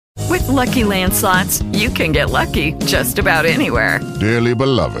Lucky Land Slots, you can get lucky just about anywhere. Dearly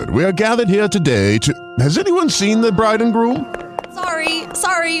beloved, we are gathered here today to... Has anyone seen the bride and groom?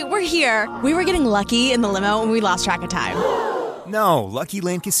 Sorry, we're here. We were getting lucky in the limo and we lost track of time. No, Lucky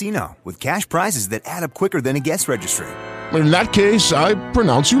Land Casino, with cash prizes that add up quicker than a guest registry. In that case, I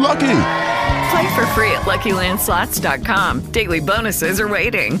pronounce you lucky. Play for free at LuckyLandSlots.com. Daily bonuses are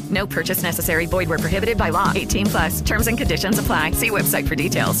waiting. No purchase necessary. Void where prohibited by law. 18+. Terms and conditions apply. See website for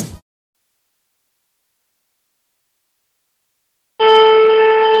details.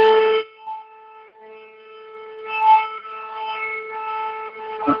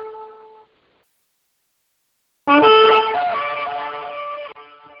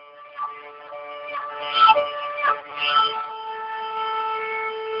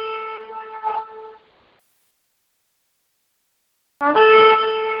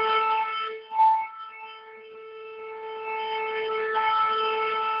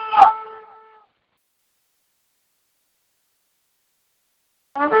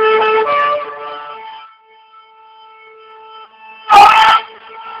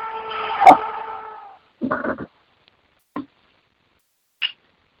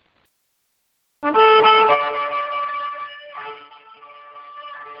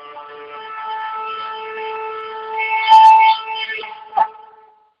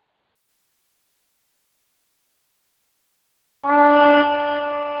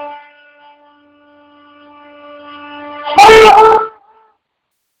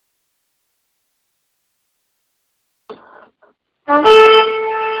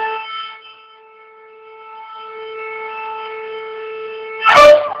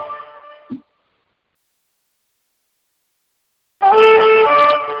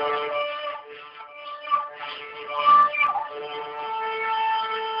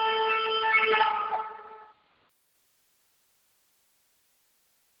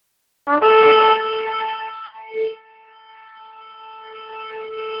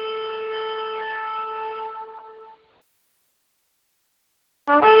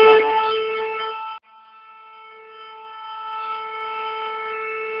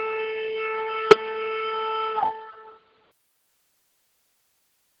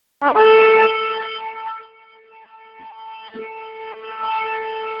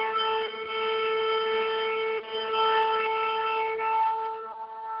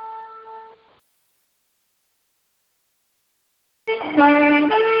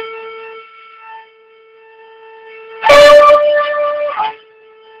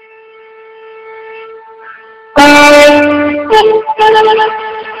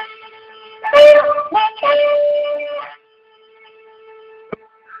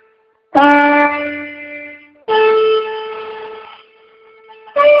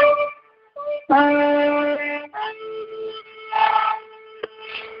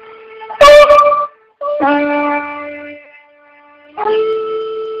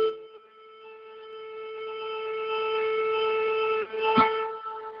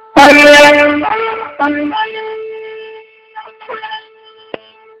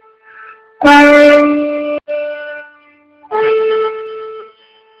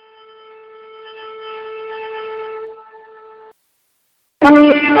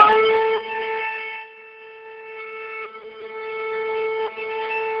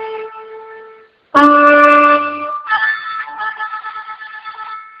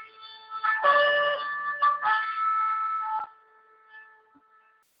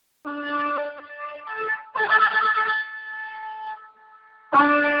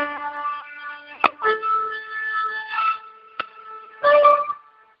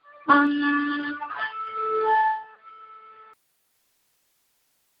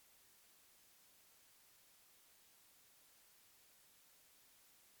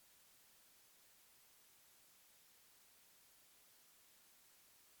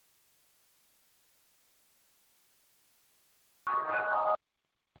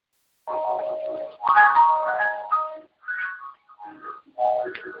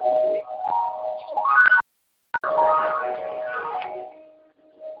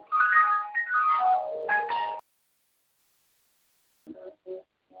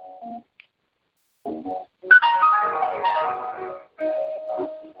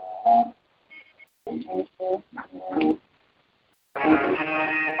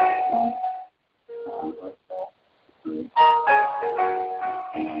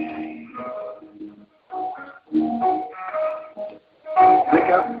 Wake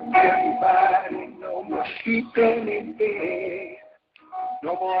up, everybody, no more sleeping in bed.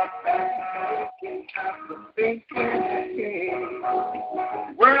 No more thinking, after thinking.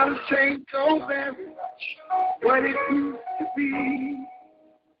 World changed so very much what it used to be.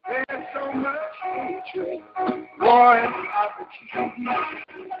 There's so much hatred, war and poverty.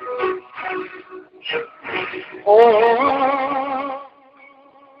 Oh,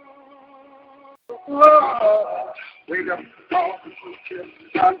 wake up all the teachers,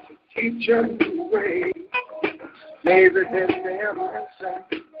 not to teach a new way. Maybe then they'll listen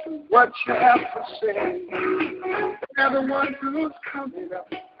to what you have to say. They're the ones who's coming up,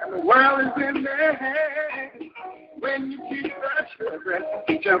 and the world is in their hands. When you teach the children,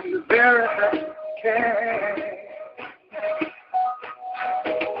 just the very best you can.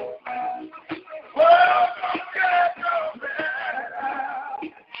 Well, no matter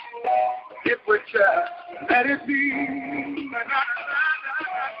if we just let it be.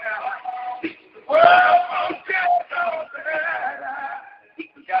 Well, no matter, we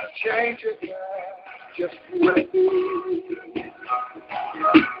gotta change it, just let it be.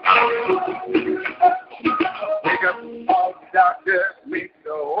 Wake up all the doctors, make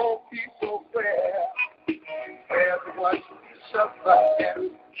the old people well. They're the ones who suffer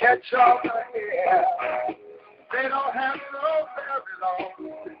and catch all the hair. They don't have so very long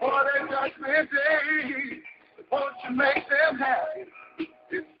before their judgment day. Won't you make them happy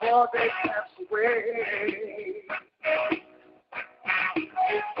before they pass away?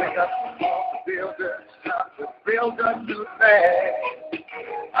 Wake up all the builders, time to build a new land.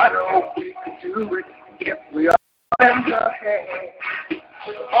 I know we can do it if we all lend a hand.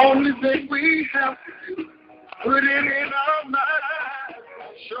 The only thing we have to do is put it in our minds.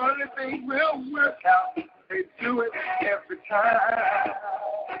 Surely things will work out. They do it every time.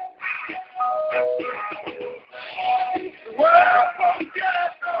 The world won't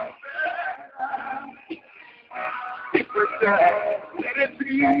get no better if we just let it be.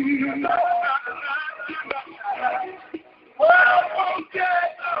 World won't get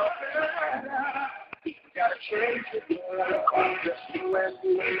no better. Gotta change it, just you and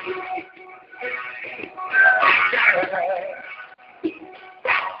me.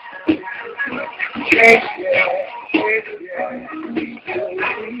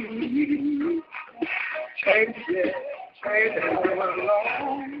 Change it, do it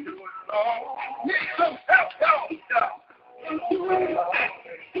alone, do it alone. Need some help, do it alone, do it alone.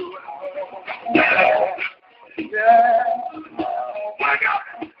 Yeah. Wake up!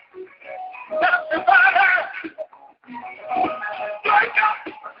 Everybody! Wake up!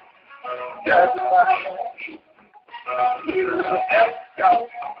 Everybody! Need a little help, go.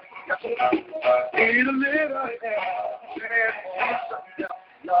 Need a little help.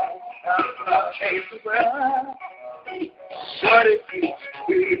 No, I'll change the world. What it means to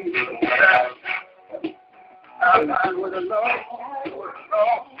be I'm not with a Lord, with a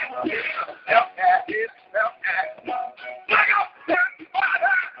Lord. Help at it, help at it. Wake up,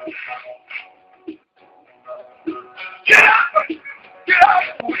 everybody! Get up! Get up!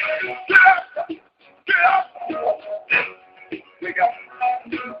 Get up! Get up! Wake up!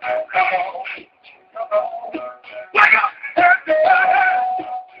 Come on! Come on! Wake up, everybody!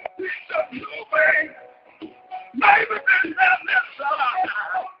 It's a new way. Maybe this time this side.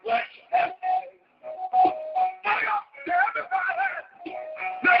 What's happening? Wake up, everybody!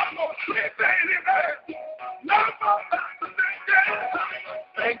 No more sleep, baby! No more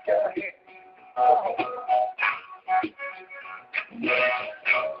thank you.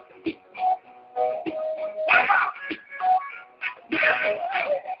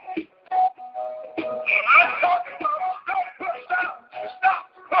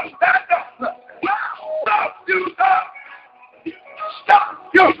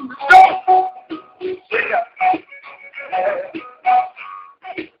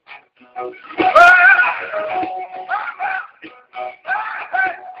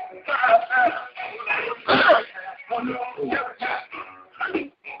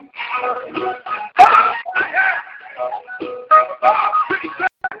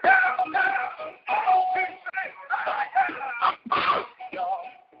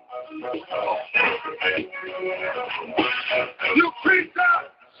 You preacher!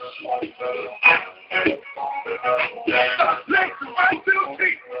 Let the right to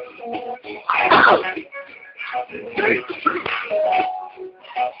teach. Take the truth.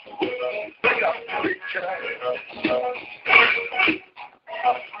 Wake up, preacher.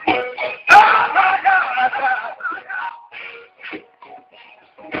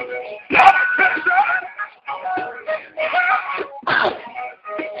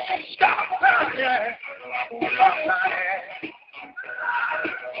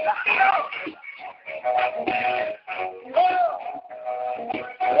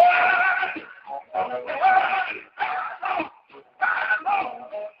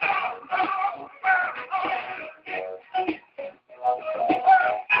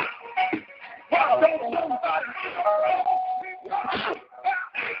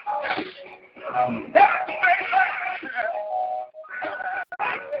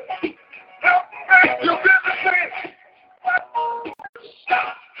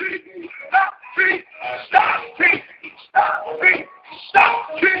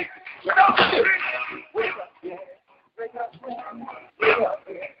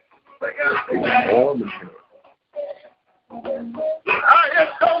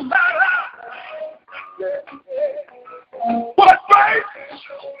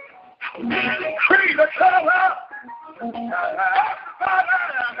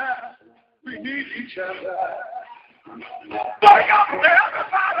 each other. Like I'm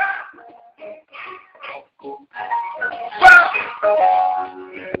everybody. Well,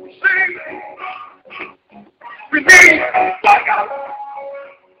 see, we need like I'm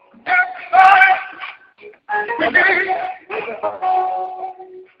everybody. We need.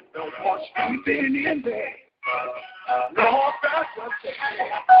 Don't want sleeping in there. No, that's what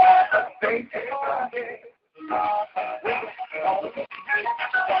they say.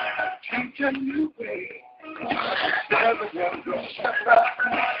 Teach a new way. Never go.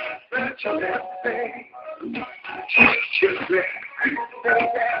 Teach a little thing. Teach a baby.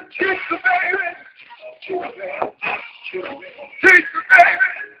 Teach the baby. Teach the baby.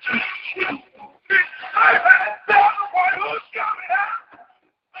 Teach the baby. Tell the boy who's coming out.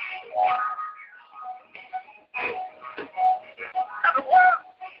 And the world.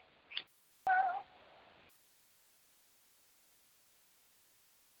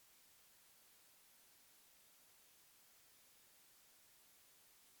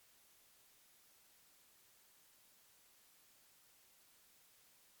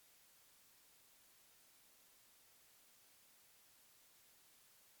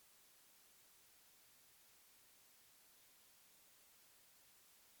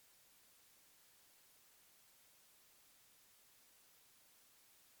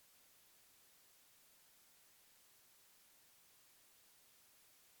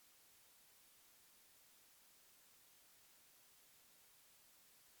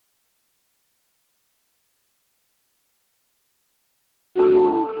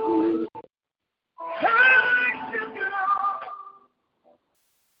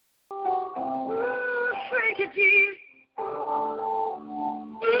 Thank you, Jesus.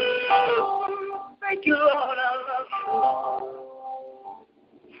 Thank you, Lord. I love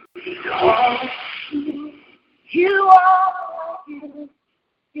you. Because you are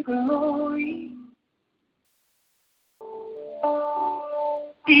your glory.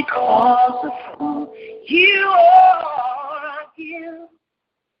 Because of who you are, I give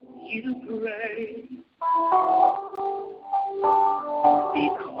you praise.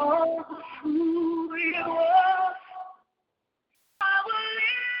 Because of who you are, I will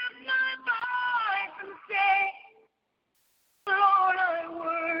lift my voice and say, Lord, I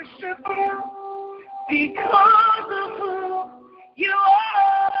worship you. Because of who you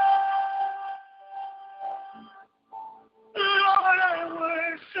are, Lord, I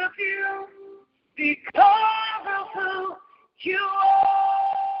worship you. Because of who you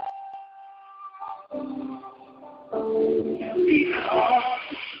are. Because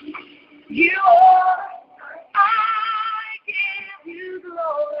you are, I give you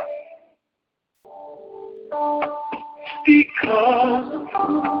glory. Because of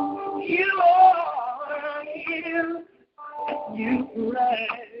who you are, I give you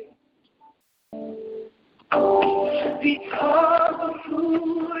praise. Because of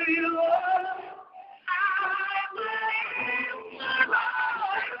who you are, I will lift my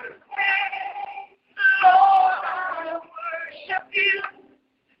voice and say, Lord, I worship you.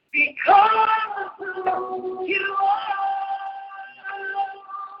 Because of who you are,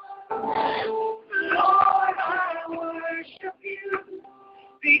 Lord, I worship you.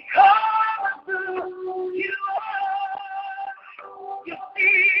 Because of who you are, you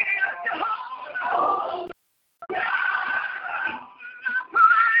feel the whole.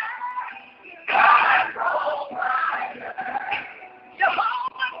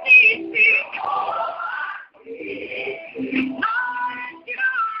 Jehovah needs me. Because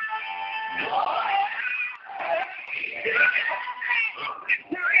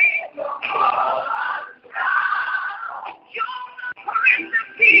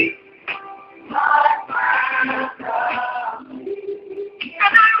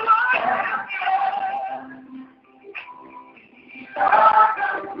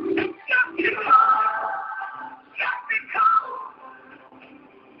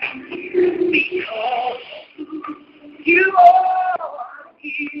you are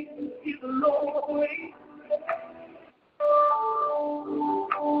the glory.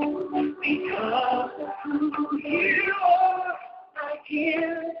 Because of who you are, I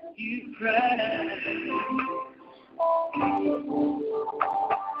give you praise.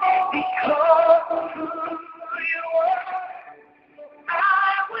 Because of who you are,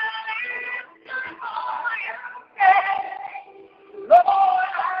 I will lift my voice and say,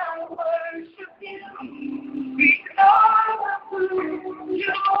 Lord, I worship you. Because of who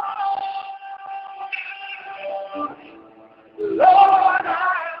you are, Lord, I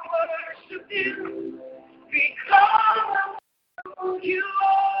worship you. Because of who you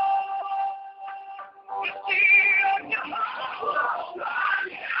are.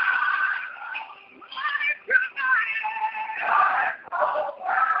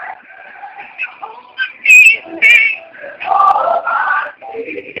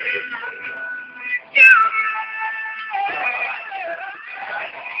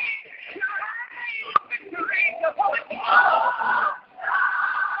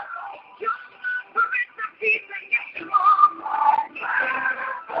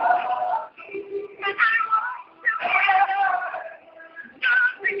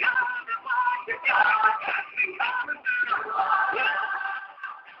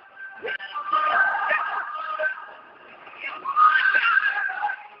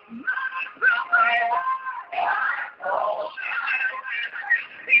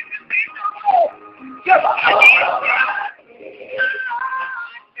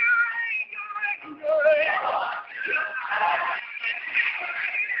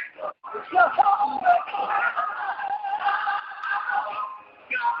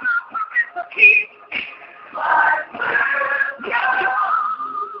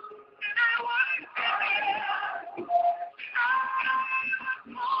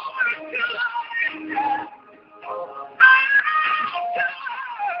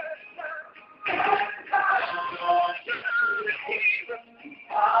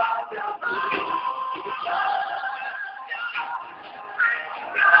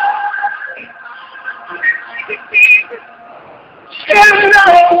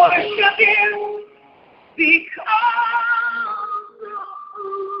 I worship you because of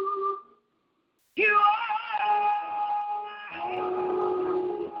who you are.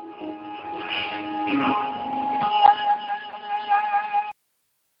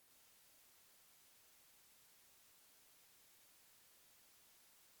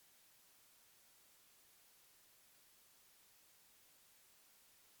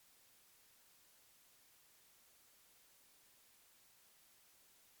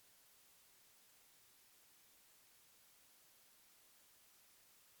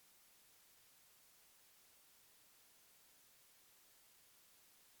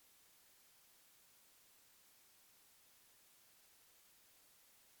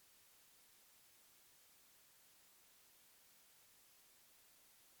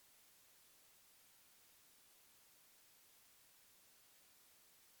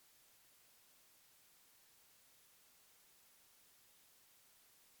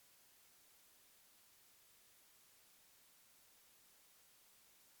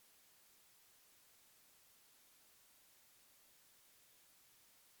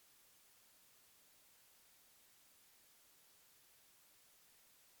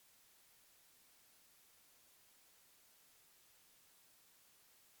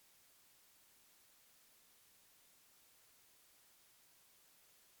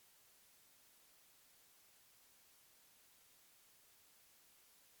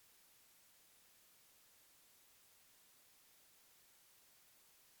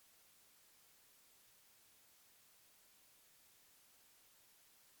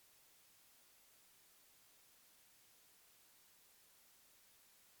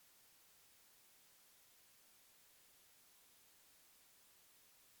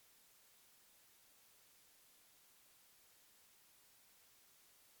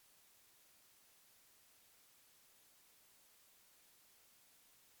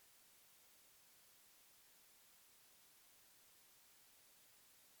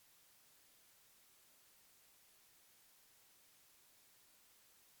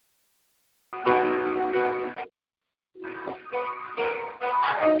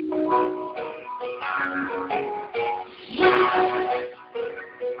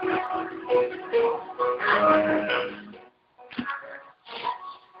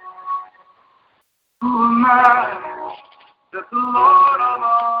 Who am I that the Lord of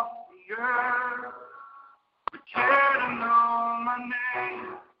all the earth would care to know my name,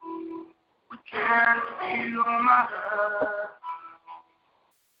 would care to feel my hurt?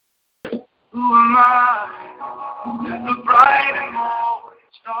 Who am I that the bright and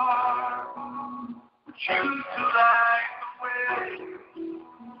morning star would choose to light the way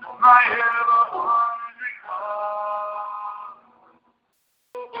of my ever-wandering heart?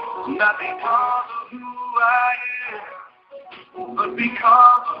 Not because of who I am, but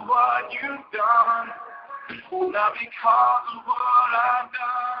because of what you've done. Not because of what I've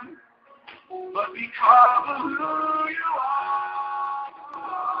done, but because of who you are.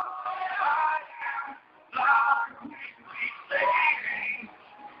 I am lost, waiting,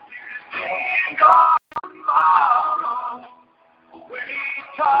 seeing God tomorrow. When He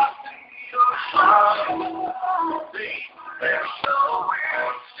talks to your son, there's nowhere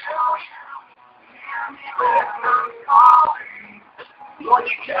to tell you. When I'm calling, Lord,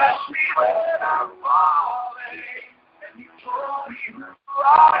 you catch me when I'm falling, and you told me who I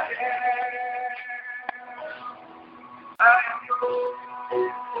am. I am yours.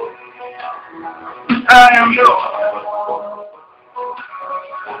 I am yours.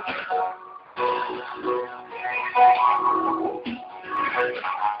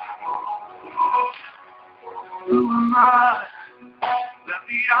 Who am I that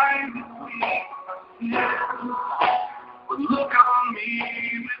the eyes of me would look on me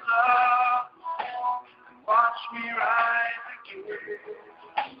with love and watch me rise again?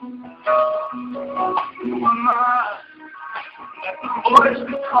 Who am I that the voice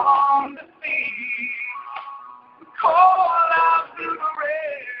would calm the sea, would call out through the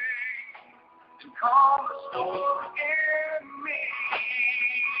rain and calm the storm in me?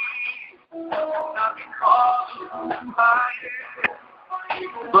 Not because of who I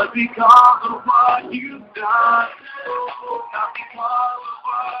am, but because of what you've done. Not because of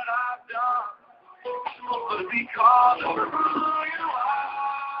what I've done, but because of who you are.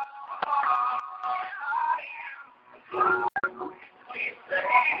 I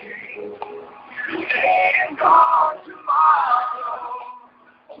am today and gone tomorrow.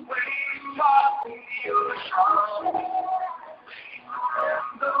 Waiting for your son.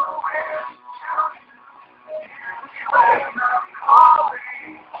 When I'm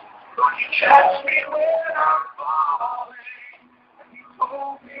calling, Lord, you catch me when I'm falling. You told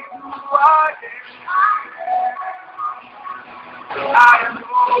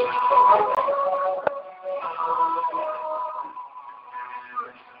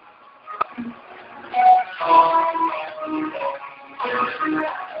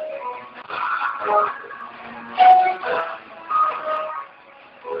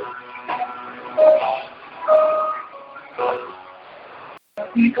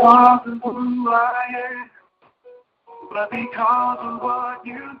Because of who I am, but because of what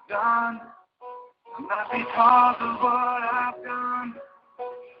you've done, not because of what I've done,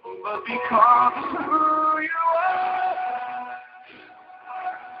 but because of who you are.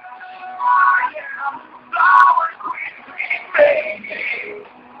 I am flower queen, baby,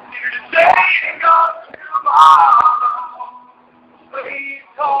 here today and gone tomorrow. Please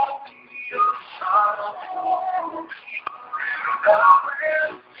call me your son.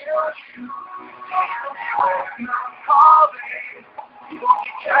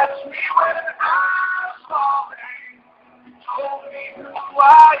 Catch me when I'm falling. You told me who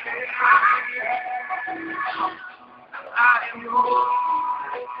I am. I am yours.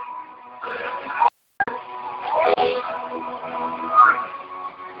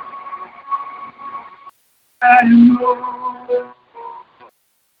 I am yours.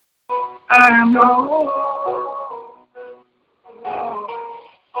 I am yours.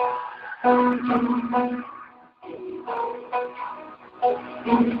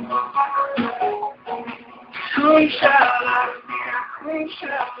 Whom shall I fear? Whom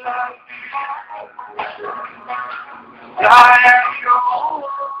shall I fear? I am yours.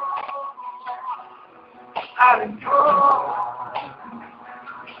 I am yours.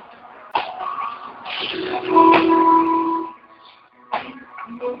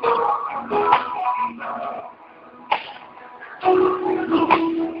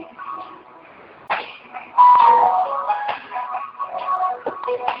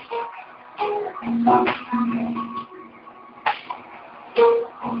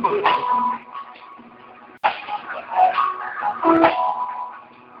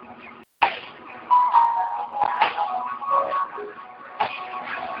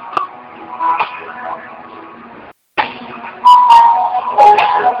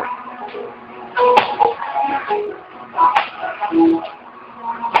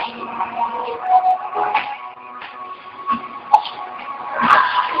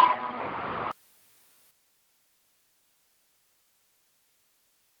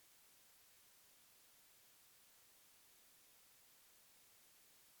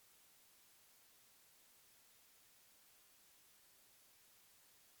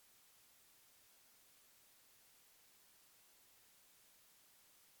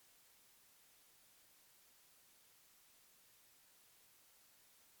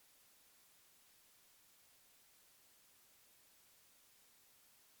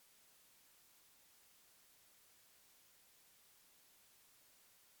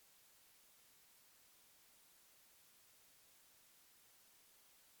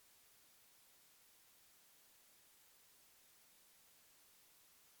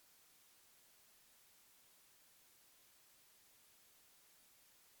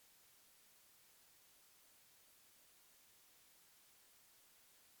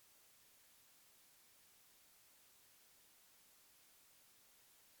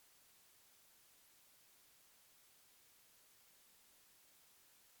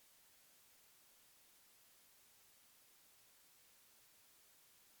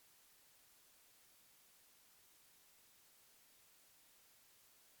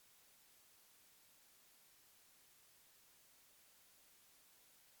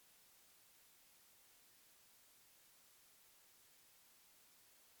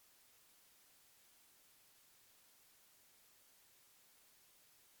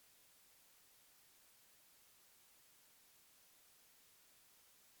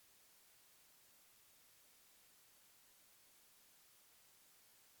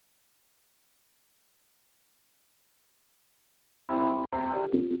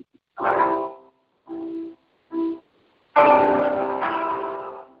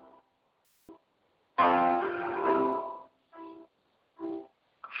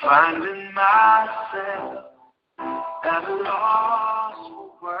 Finding myself at a loss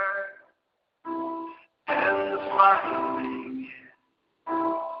for words, and the final thing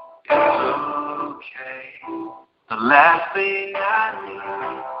is okay. The last thing I need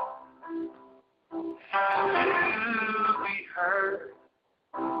to be heard,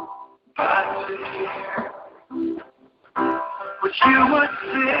 but to hear what you would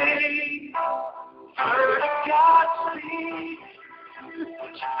say. First God speak,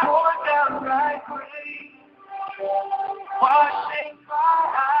 pour down right grace, washing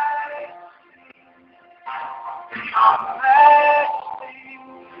my eyes. Your majesty.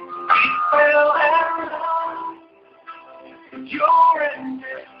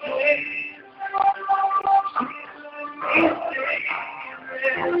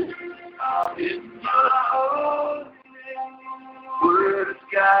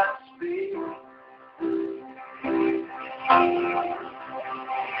 Godspeed.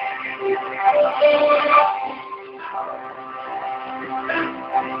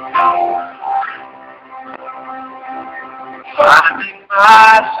 Finding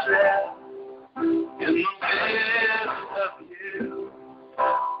myself in the midst of you,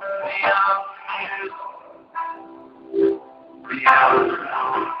 beyond you, beyond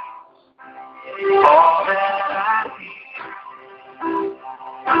all that I need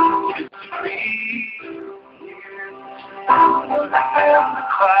is to be and the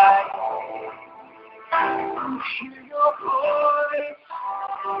cry, hear your voice,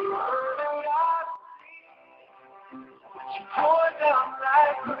 would you pour down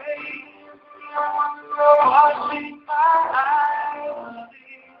like rain, washing my eyes,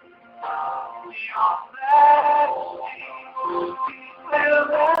 your majesty, will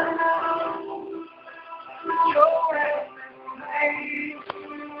and know, your everything,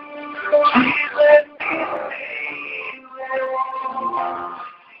 please let me see,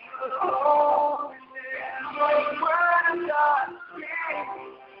 oh, your word of God,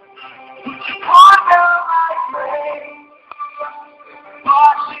 would you pour down like rain,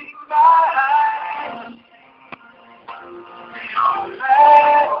 washing my eyes, your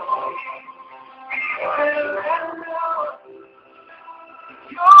majesty, will and know,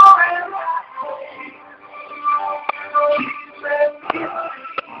 your everything, please let me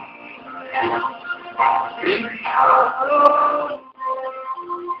see,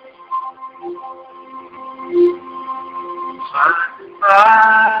 find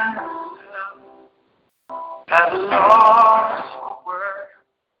myself at a loss for words,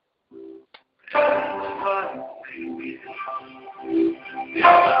 but maybe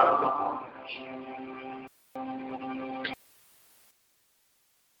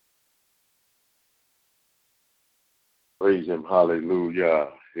Praise him. Hallelujah.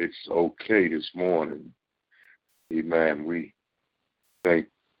 It's okay this morning. Amen. We thank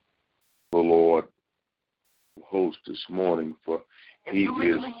the Lord, host this morning, for He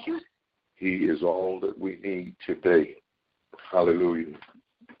is all that we need today. Hallelujah.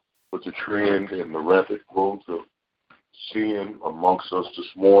 With the trend and the rapid growth of sin amongst us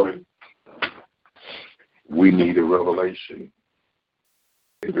this morning, we need a revelation.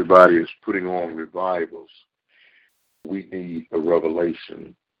 Everybody is putting on revivals. We need a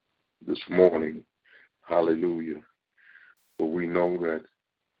revelation this morning. Hallelujah. But we know that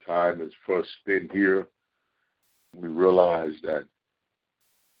time is first spent here. We realize that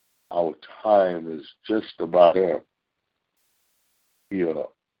our time is just about up here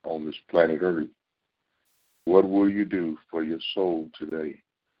on this planet Earth. What will you do for your soul today?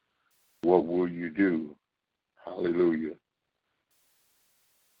 What will you do? Hallelujah.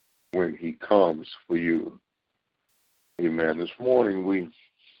 When He comes for you. Amen. This morning we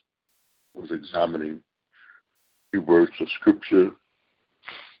was examining a few words of Scripture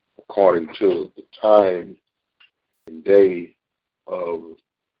according to the time and day of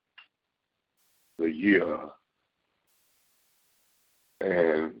the year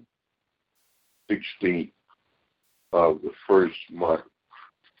and 16th of the first month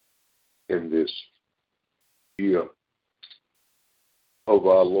in this year of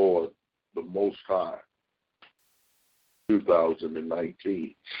our Lord, the Most High,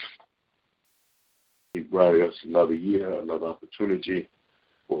 2019. He brought us another year, another opportunity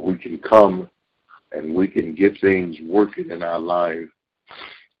where we can come and we can get things working in our life.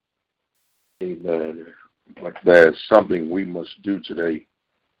 Amen. But there's something we must do today.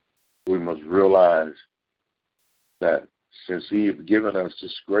 We must realize that since He has given us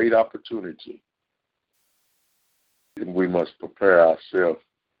this great opportunity, then we must prepare ourselves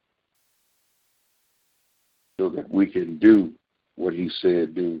so that we can do what He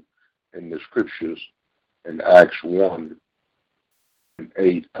said do in the Scriptures in Acts 1 and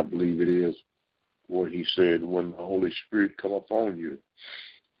 8, I believe it is, where He said, when the Holy Spirit come upon you,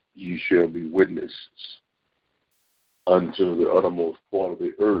 you shall be witnesses unto the uttermost part of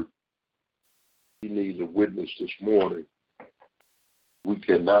the earth. He needs a witness this morning. We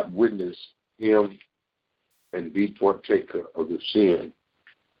cannot witness Him and be partaker of the sin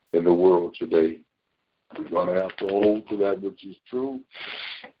in the world today. We're going to have to hold to that which is true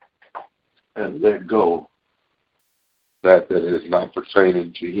and let go that is not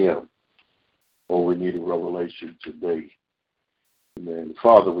pertaining to Him. Or we need a revelation today. Amen.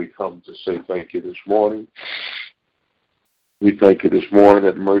 Father, we come to say thank you this morning. We thank you this morning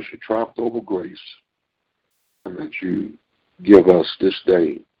that mercy triumphed over grace and that you give us this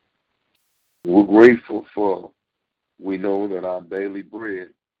day. We're grateful for, we know that our daily bread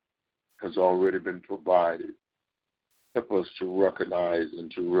has already been provided. Help us to recognize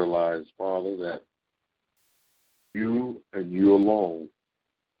and to realize, Father, that you and you alone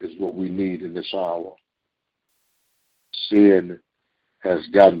is what we need in this hour. Sin has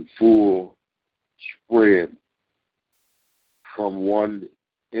gotten full spread from one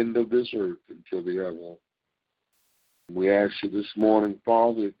end of this earth until the other. We ask you this morning,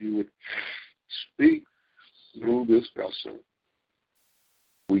 Father, if you would speak through this vessel.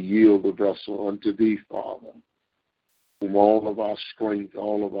 We yield the vessel unto thee, Father, whom all of our strength,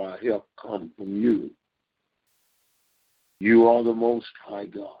 all of our help come from you. You are the Most High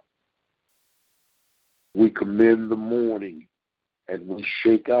God. We commend the morning and we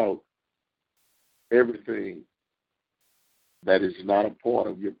shake out everything that is not a part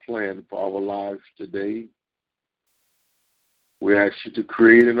of your plan for our lives today. We ask you to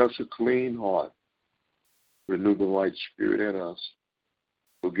create in us a clean heart, renew the right spirit in us,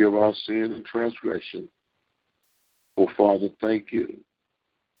 forgive our sin and transgression. Oh, Father, thank you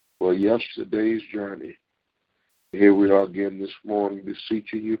for yesterday's journey. Here we are again this morning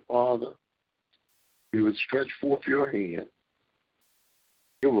beseeching you, Father, you would stretch forth your hand.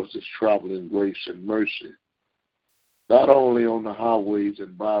 Give us this traveling grace and mercy, not only on the highways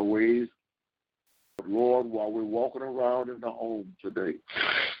and byways, but, Lord, while we're walking around in the home today,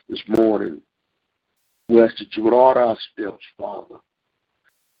 this morning, we ask that you would order our steps, Father.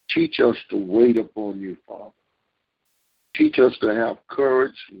 Teach us to wait upon you, Father. Teach us to have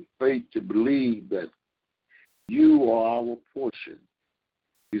courage and faith to believe that you are our portion.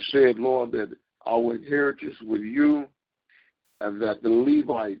 You said, Lord, that our inheritance with you and that the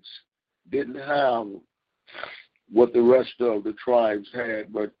Levites didn't have what the rest of the tribes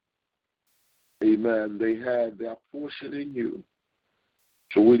had, but, amen, they had their portion in you.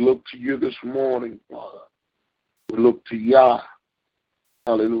 So we look to you this morning, Father. We look to Yah.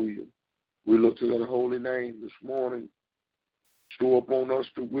 Hallelujah. We look to that holy name this morning. Show upon us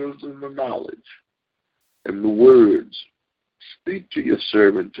the wisdom and knowledge and the words. Speak to your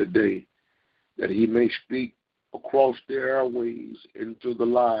servant today that he may speak across the airways into the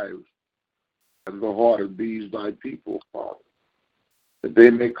lives and the heart of these thy people, Father. That they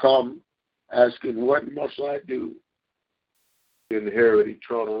may come asking, what must I do to inherit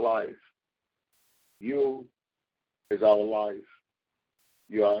eternal life? You is our life.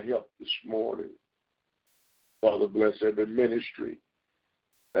 You are our help this morning. Father, bless every ministry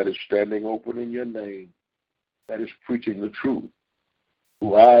that is standing open in your name, that is preaching the truth,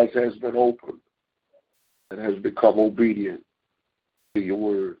 whose eyes has been opened and has become obedient to your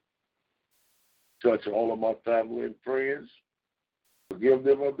word. Touch all of my family and friends. Forgive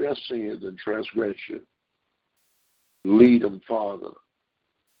them of their sins and transgression. Lead them, Father,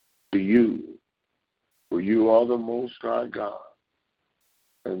 to you, for you are the Most High God,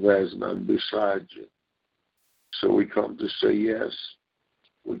 and there's none beside you. So we come to say yes.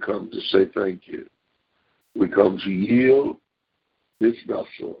 We come to say thank you. We come to yield this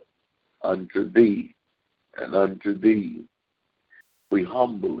vessel unto thee and unto thee. We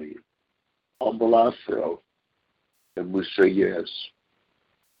humbly humble ourselves and we say yes.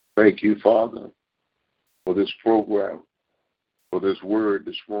 Thank you, Father, for this program, for this word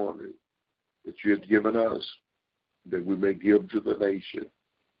this morning that you have given us, that we may give to the nation.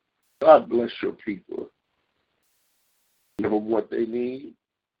 God bless your people. Give them what they need.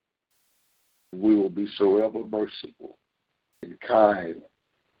 We will be so ever merciful and kind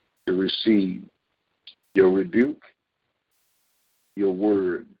to receive your rebuke, your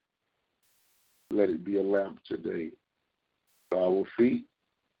word. Let it be a lamp today to our feet.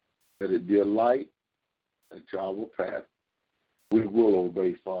 Let it be a light unto our path. We will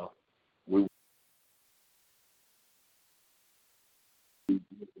obey, Father. We will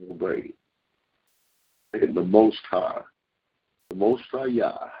obey. In the Most High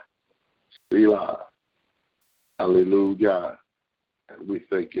Yah, Selah, hallelujah. And we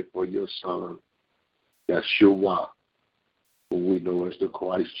thank you for your Son, Yeshua, who we know as the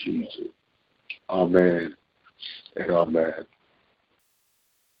Christ Jesus. Amen and amen.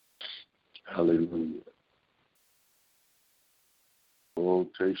 Hallelujah. Oh,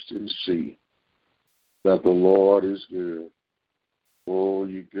 taste and see that the Lord is good. Oh,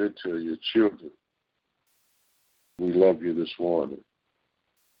 you're good to your children. We love you this morning.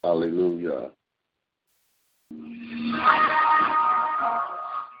 Hallelujah.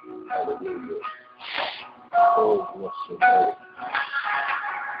 Hallelujah. Oh, bless your name.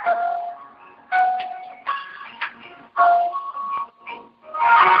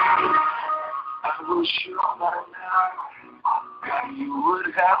 I was sure by now that you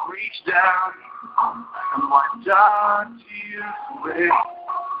would have reached down and wiped out tears away.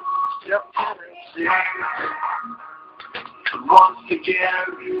 Stepped in and saved once again.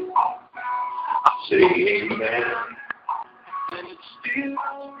 I say amen, and it's still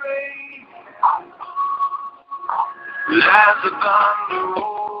rain. As the thunder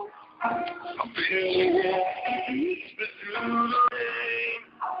rolls, I feel the walls through the rain.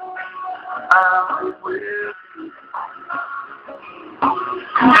 I'm with you.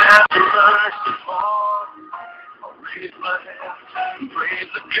 As the mercy falls, I raise my hand and praise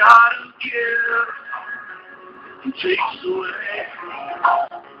the God who gives and takes away.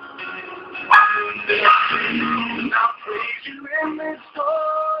 And I'll praise you in this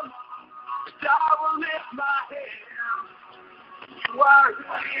storm, but I will lift my hand. You are who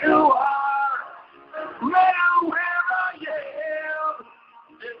you are, no matter where I am.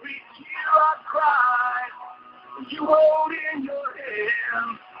 Every tear I cry, you hold in your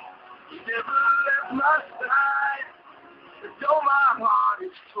hand. You never left my side, and though my heart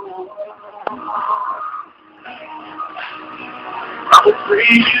is torn, I will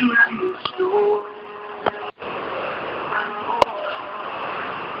praise you in the storm.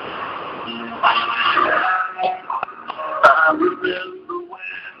 I remember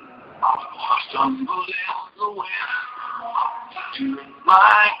when I stumbled in the wind, to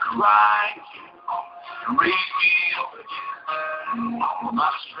my cry, you raised me up again. My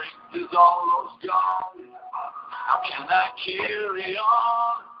strength is almost gone. How can I carry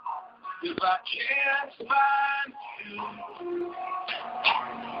on if I can't find you?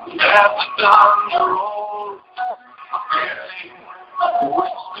 As the thunder rolls, I'm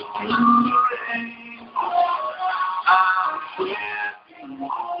whisper through the rain. I'm with you.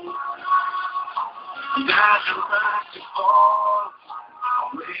 And as the mercy falls,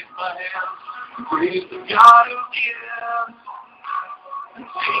 I'll raise my hands and praise the God who gives and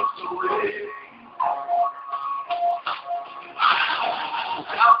takes away.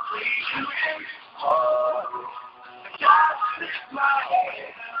 I'll praise you in this heart. God lift my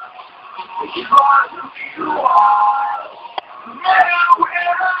hand. You are who you are. No matter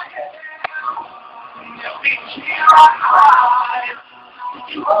where I am, every tear I cry,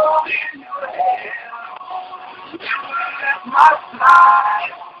 you hold in your hand. You never left my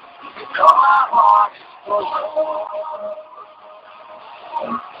side. You know my heart is full.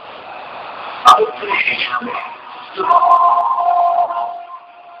 I'll praise you in the storm.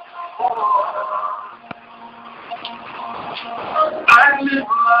 I lift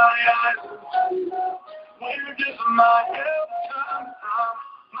my eyes to you. Where does my help come from?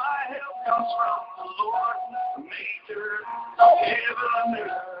 My help comes from the Lord, the maker of heaven and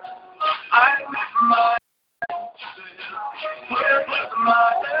earth. I lift my eyes to you. Where does my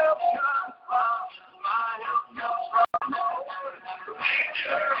help come from? My help comes from the Lord, the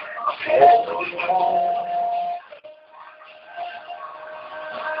maker of heaven and earth.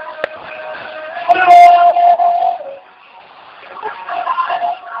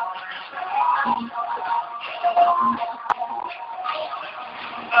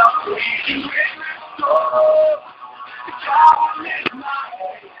 I'll praise you in the storm. The God is my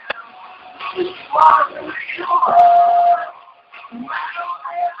hand. You are who you are. No matter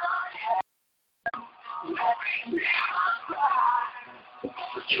where I am, every tear I cry,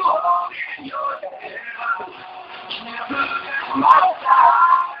 you hold in your hand. You never left my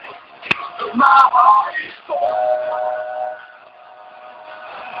side, so my heart is full.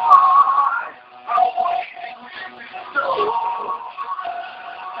 I'm waiting in the storm.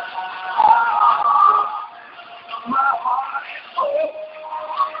 My heart is full.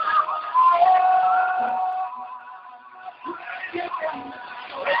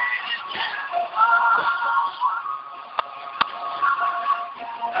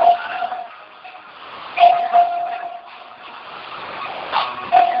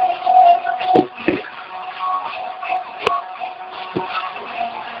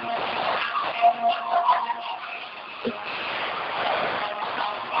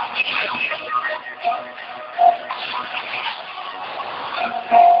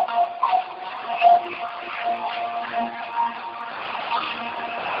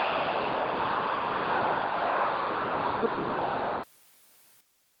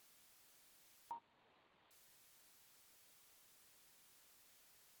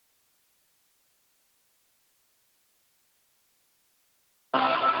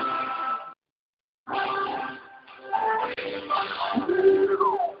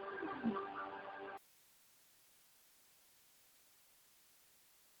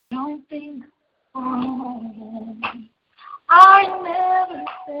 Don't think I never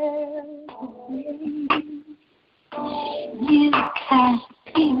felt the way. You can't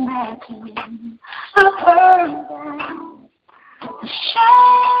imagine the hurt and the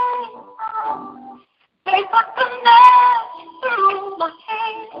shame. They put the never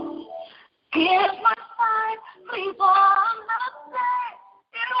Here's my sign, please understand.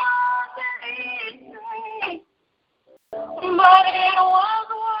 It wasn't easy, but it was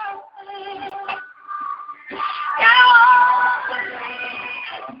worth it. It wasn't easy.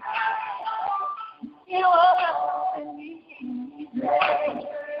 It wasn't easy.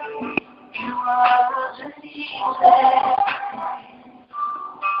 It wasn't easy, but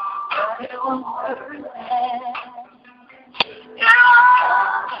it was worth it.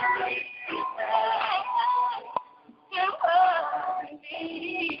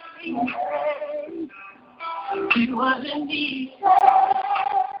 It wasn't easy,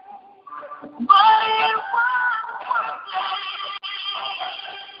 but it was worth it.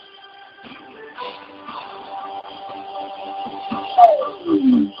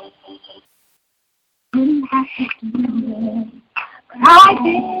 Didn't have to do it, but I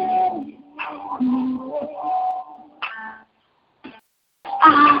did.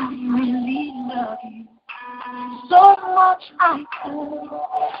 I really love you so much I could.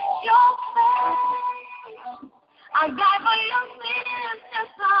 Your face, I die for your sins, yes,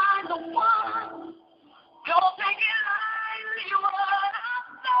 I'm the one. Don't take it lightly what I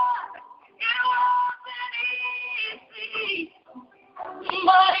thought. It wasn't easy,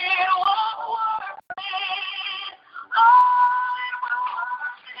 but it was worth it. Oh,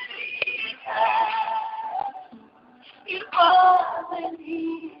 it wasn't easy. It wasn't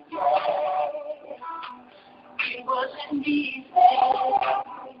easy. It wasn't easy,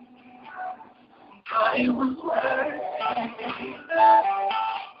 but it was worth it.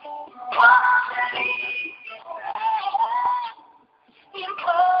 Wasn't easy. It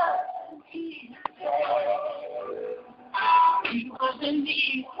wasn't easy. It wasn't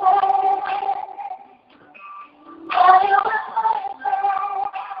easy, but it was worth it.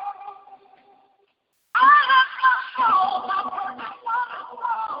 I left my soul, I put my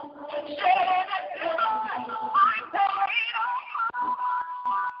soul, said it, I paid off.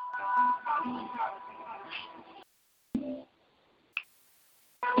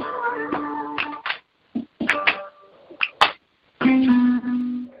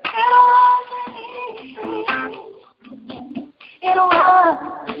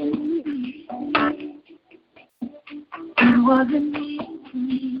 It wasn't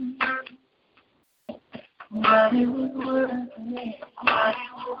easy, but it was worth it. But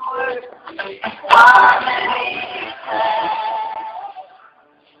it was worth it. Wasn't easy.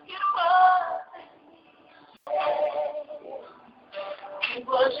 It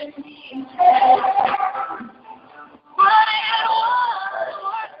wasn't easy, but it was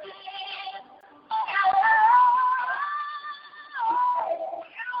worth it.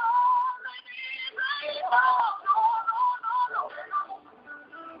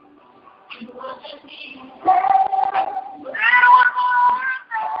 It wasn't easy, but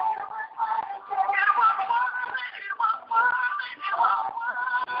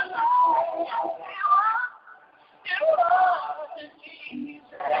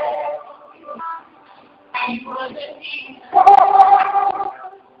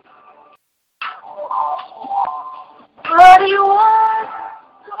it was worth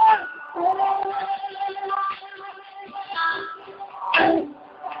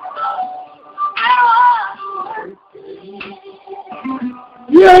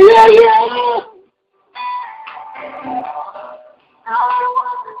Yeah.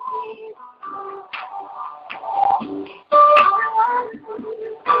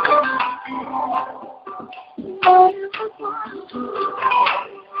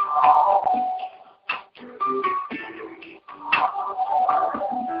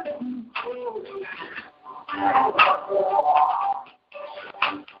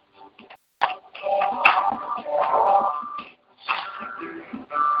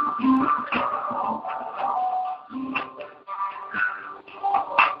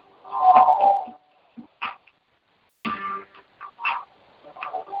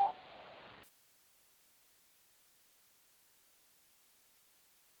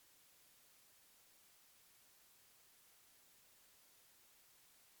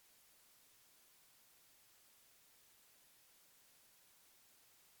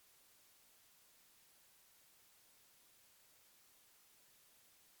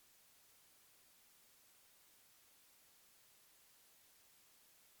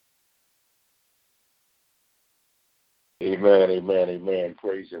 Amen.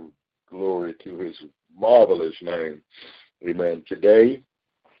 Praise and glory to his marvelous name. Amen. Today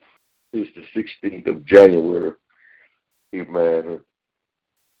is the 16th of January. Amen.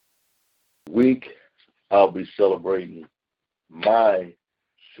 Week I'll be celebrating my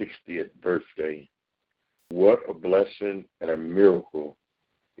 60th birthday. What a blessing and a miracle,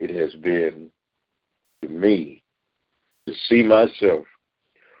 it has been to me to see myself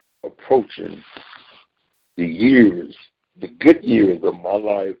approaching the years, the good years of my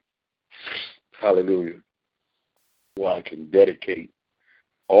life, hallelujah, where I can dedicate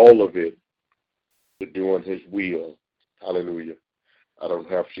all of it to doing his will, hallelujah. I don't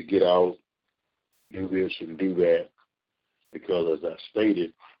have to get out, do this and do that, because as I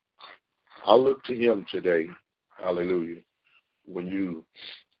stated, I look to him today, hallelujah. When you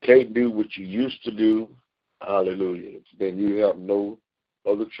can't do what you used to do, hallelujah, then you have no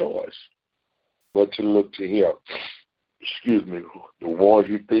other choice but to look to him. Excuse me, the ones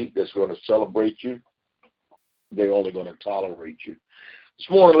you think that's going to celebrate you, they're only going to tolerate you. This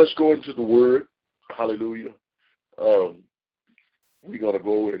morning, let's go into the Word, hallelujah. We're going to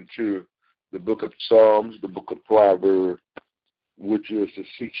go into the book of Psalms, the book of Proverbs, which is the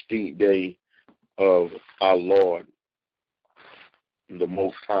 16th day of our Lord, the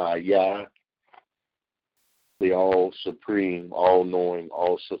Most High, Yah, the all-supreme, all-knowing,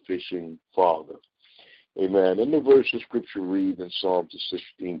 all-sufficient Father. Amen. And the verse of Scripture reads in Psalms the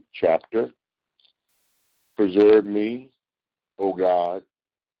 16th chapter, "Preserve me, O God,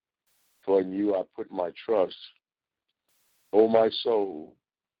 for in you I put my trust. O my soul,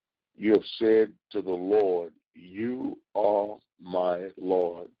 you have said to the Lord, you are my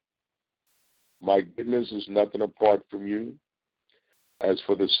Lord. My goodness is nothing apart from you. As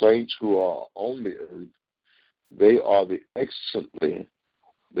for the saints who are on the earth, they are the excellent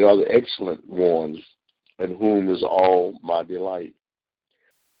ones, in whom is all my delight.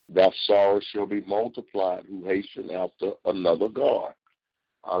 That sorrow shall be multiplied who hasten after another God."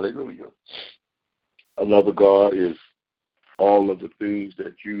 Hallelujah. Another God is all of the things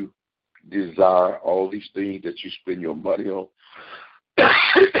that you desire, all these things that you spend your money on.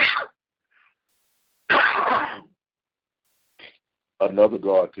 Another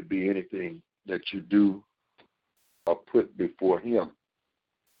God could be anything that you do or put before him.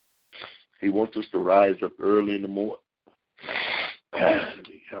 He wants us to rise up early in the morning. Let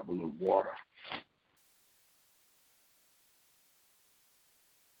me have a little water.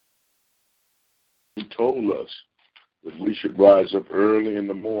 He told us that we should rise up early in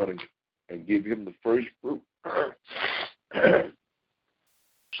the morning and give him the first fruit.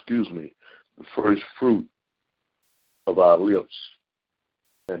 Excuse me, the first fruit of our lips.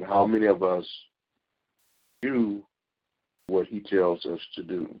 And how many of us do what he tells us to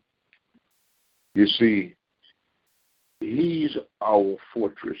do? You see, he's our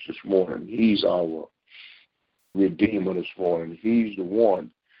fortress this morning. He's our Redeemer this morning. He's the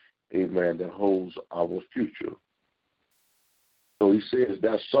one, amen, that holds our future. So he says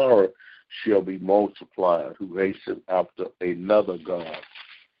that sorrow shall be multiplied who hasten after another God.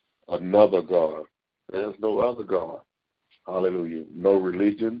 Another God. There's no other God. Hallelujah. No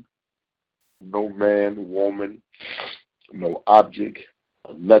religion, no man, woman, no object,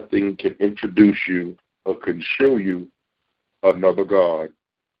 nothing can introduce you or can show you another God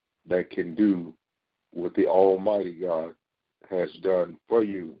that can do what the Almighty God has done for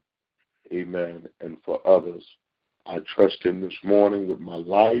you, amen, and for others. I trust him this morning with my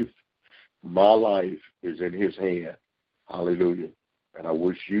life. My life is in his hand. Hallelujah. And I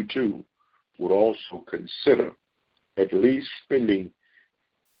wish you too would also consider at least spending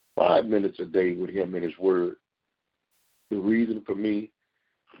 5 minutes a day with him in his word. The reason for me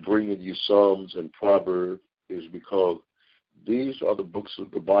bringing you Psalms and Proverbs is because these are the books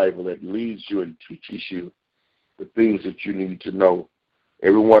of the Bible that leads you and teaches you the things that you need to know.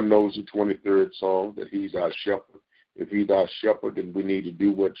 Everyone knows the 23rd Psalm, that he's our shepherd. If he's our shepherd, then we need to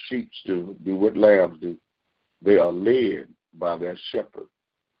do what sheep do what lambs do. They are led by their shepherd.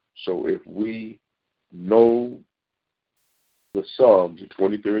 So if we know the Psalms, the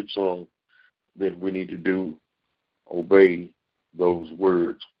 23rd Psalm, then we need to obey those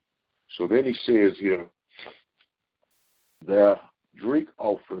words. So then he says here, their drink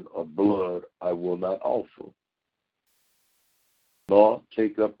offering of blood I will not offer, nor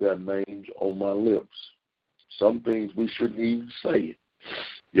take up their names on my lips. Some things we shouldn't even say.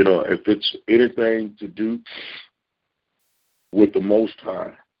 You know, if it's anything to do with the Most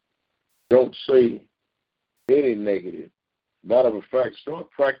High, don't say any negative. Matter of fact,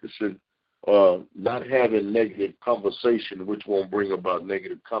 start practicing not having negative conversation, which won't bring about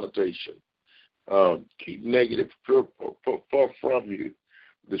negative connotation. Keep negative far from you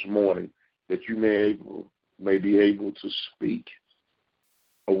this morning, that you may be able to speak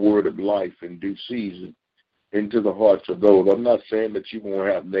a word of life in due season into the hearts of those. I'm not saying that you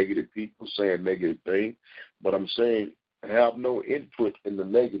won't have negative people saying negative things, but I'm saying have no input in the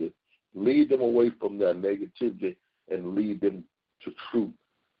negative. Lead them away from their negativity and lead them to truth.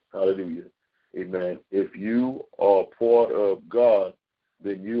 Hallelujah. Amen. If you are part of God,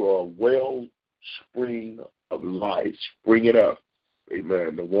 then you are a wellspring of life. Spring it up.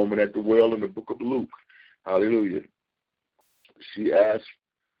 Amen. The woman at the well in the book of Luke. Hallelujah. She asked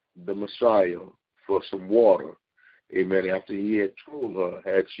the Messiah for some water. Amen. After he had told her,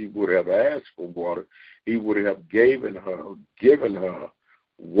 had she would have asked for water, he would have given her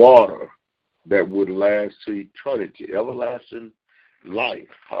water that would last to eternity, everlasting life.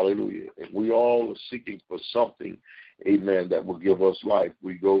 Hallelujah. And we all are seeking for something, amen, that will give us life.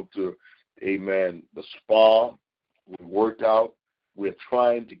 We go to, amen, the spa, we work out, we're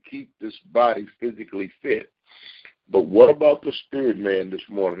trying to keep this body physically fit. But what about the spirit man this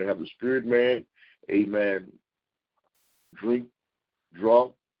morning? Have the spirit man, amen,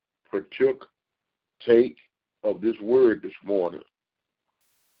 drunk, partook, take of this word this morning?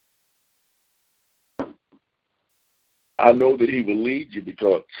 I know that he will lead you,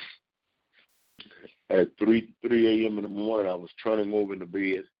 because at 3 a.m. in the morning, I was turning over in the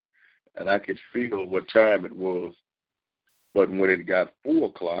bed, and I could feel what time it was. But when it got 4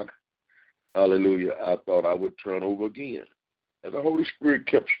 o'clock, hallelujah, I thought I would turn over again. And the Holy Spirit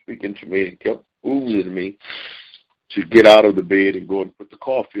kept speaking to me and kept oozing me to get out of the bed and go and put the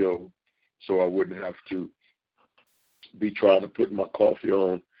coffee on, so I wouldn't have to be trying to put my coffee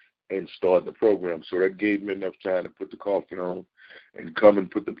on and start the program. So that gave me enough time to put the coffee on and come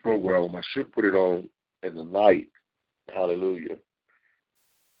and put the program on. I should put it on in the night. Hallelujah.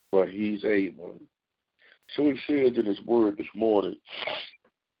 But he's able. So he says in his word this morning,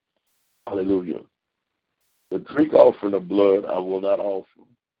 hallelujah, the drink offering of blood I will not offer,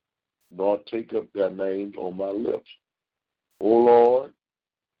 nor take up their names on my lips. O Lord,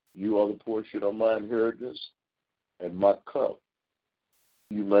 you are the portion of my inheritance and my cup.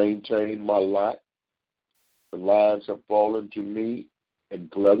 You maintain my lot. The lines have fallen to me in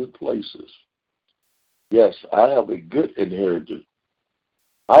pleasant places. Yes, I have a good inheritance.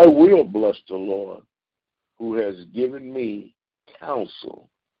 I will bless the Lord, who has given me counsel.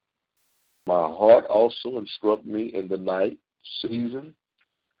 My heart also instruct me in the night season.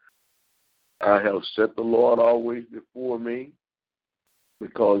 I have set the Lord always before me,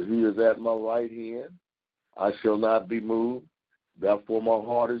 because he is at my right hand. I shall not be moved. Therefore my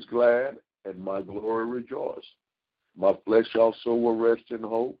heart is glad, and my glory rejoice. My flesh also will rest in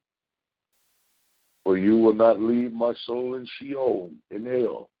hope, for you will not leave my soul in Sheol, in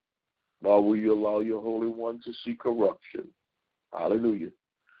hell, nor will you allow your Holy One to see corruption. Hallelujah.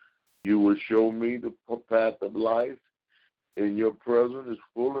 You will show me the path of life. In your presence is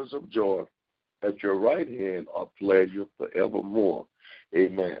fullness of joy. At your right hand are pleasure forevermore.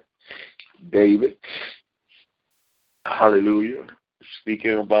 Amen. David, hallelujah,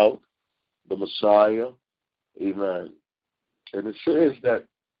 speaking about the Messiah. Amen. And it says that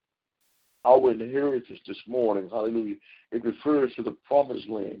our inheritance this morning, hallelujah, it refers to the promised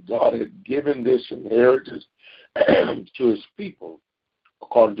land. God had given this inheritance to his people,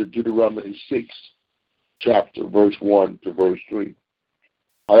 according to Deuteronomy 6, chapter, verse 1 to verse 3.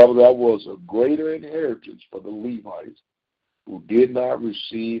 However, there was a greater inheritance for the Levites, who did not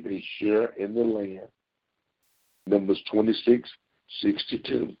receive a share in the land. Numbers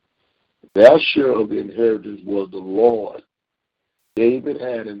 26:62. Their share of the inheritance was the Lord. David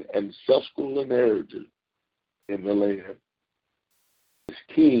had an ancestral inheritance in the land. As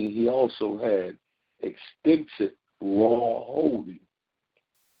king, he also had extensive law holding.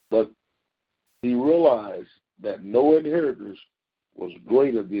 But he realized that no inheritance was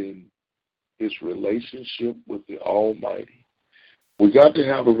greater than his relationship with the Almighty. We got to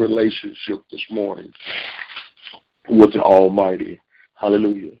have a relationship this morning with the Almighty.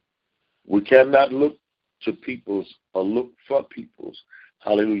 Hallelujah. We cannot look to people's or look for people's,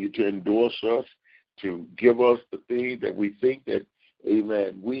 hallelujah, to endorse us, to give us the things that we think that,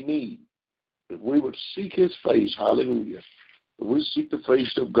 amen, we need. If we would seek his face, hallelujah, if we seek the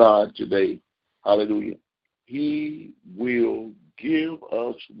face of God today, hallelujah, he will give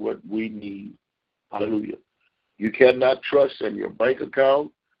us what we need. Hallelujah. You cannot trust in your bank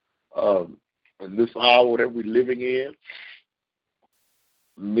account in this hour that we're living in.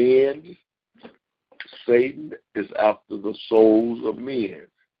 Men, Satan is after the souls of men.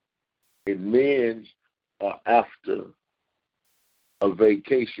 And men are after a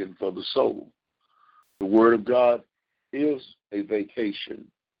vacation for the soul. The Word of God is a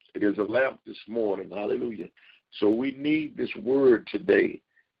vacation. It is a lamp this morning. Hallelujah. So we need this word today.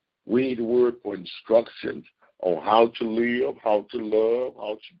 We need the word for instructions on how to live, how to love,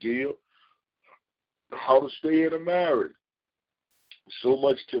 how to give, how to stay in a marriage. So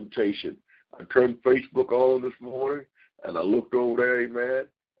much temptation. I turned Facebook on this morning, and I looked over there, amen,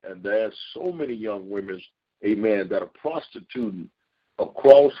 And there's so many young women, amen, that are prostituting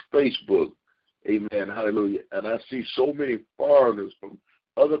across Facebook, amen, hallelujah. And I see so many foreigners from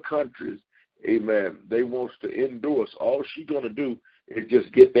other countries, amen, they want to endorse. All she's going to do is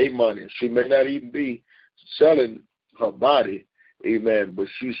just get their money. She may not even be selling her body, amen, but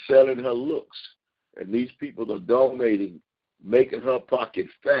she's selling her looks. And these people are donating, making her pocket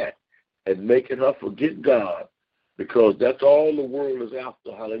fat and making her forget God, because that's all the world is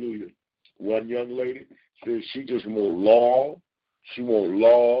after, hallelujah. One young lady says she just want law. She want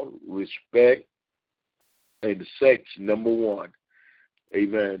law, respect, and sex, number one.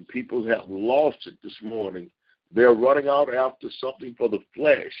 Amen. People have lost it this morning. They're running out after something for the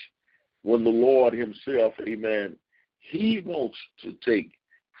flesh when the Lord himself, amen, he wants to take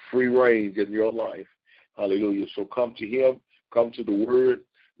free reign in your life. Hallelujah. So come to him, come to the word.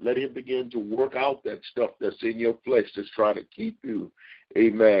 Let him begin to work out that stuff that's in your flesh that's trying to keep you,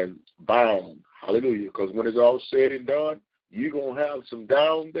 amen, bound. Hallelujah. Because when it's all said and done, you're going to have some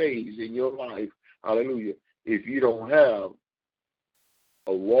down days in your life. Hallelujah. If you don't have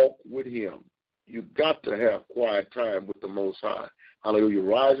a walk with him, you've got to have quiet time with the Most High. Hallelujah.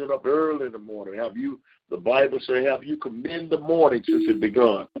 Rising up early in the morning. The Bible says, have you commend the morning since it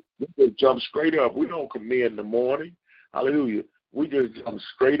begun? We just jump straight up. We don't commend the morning. Hallelujah. We just jump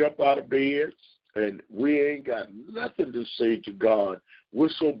straight up out of bed, and we ain't got nothing to say to God. We're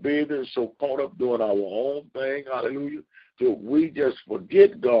so busy and so caught up doing our own thing. Hallelujah. So we just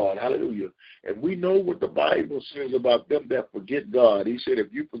forget God. Hallelujah. And we know what the Bible says about them that forget God. He said,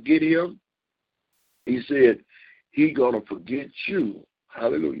 if you forget him, he said, he's going to forget you.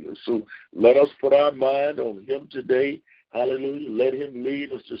 Hallelujah. So let us put our mind on him today. Hallelujah. Let him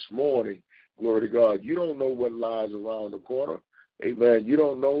lead us this morning. Glory to God. You don't know what lies around the corner. Amen. You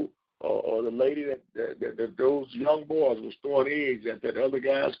don't know, or the lady that those young boys was throwing eggs at that other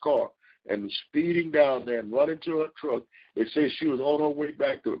guy's car and speeding down there and running to her truck. They say she was on her way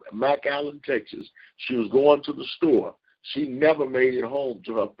back to McAllen, Texas. She was going to the store. She never made it home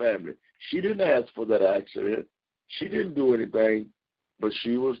to her family. She didn't ask for that accident. She didn't do anything, but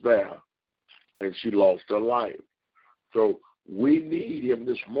she was there, and she lost her life. So we need him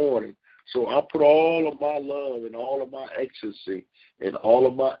this morning. So I put all of my love and all of my ecstasy and all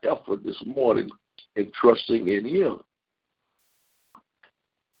of my effort this morning in trusting in him.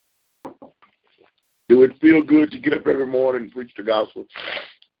 Do it feel good to get up every morning and preach the gospel?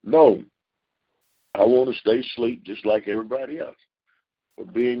 No. I want to stay asleep just like everybody else.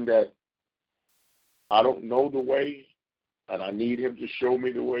 But being that I don't know the way and I need him to show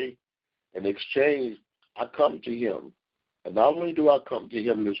me the way, in exchange, I come to him. And not only do I come to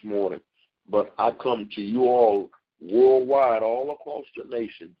him this morning, but I come to you all worldwide, all across the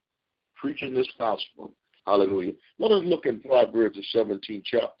nation, preaching this gospel. Hallelujah. Let us look in Proverbs, the 17th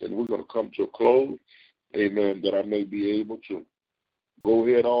chapter, and we're going to come to a close. Amen. That I may be able to go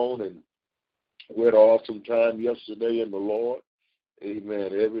ahead on, and we had an awesome time yesterday in the Lord.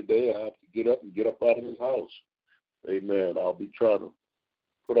 Amen. Every day I have to get up out of his house. Amen. I'll be trying to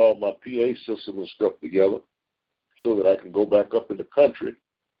put all my PA system and stuff together so that I can go back up in the country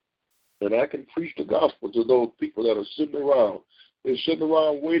and I can preach the gospel to those people that are sitting around. They're sitting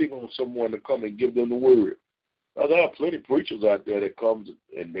around waiting on someone to come and give them the word. Now, there are plenty of preachers out there that come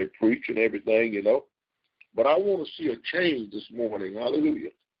and they preach and everything, you know. But I want to see a change this morning.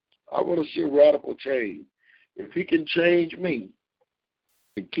 Hallelujah. I want to see a radical change. If he can change me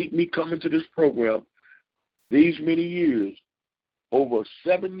and keep me coming to this program these many years, over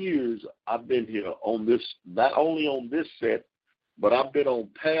 7 years I've been here on this, not only on this set, but I've been on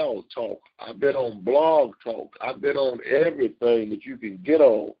Pal Talk. I've been on Blog Talk. I've been on everything that you can get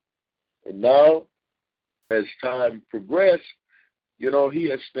on. And now, as time progressed, you know, he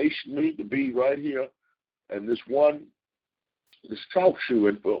has stationed me to be right here. And this talk show,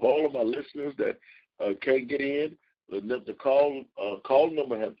 and for all of my listeners that can't get in, the call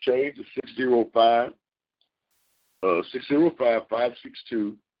number have changed to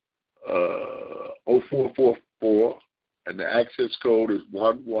 605-562-0444, and the access code is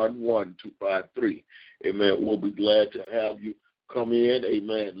 111253. Amen. We'll be glad to have you come in.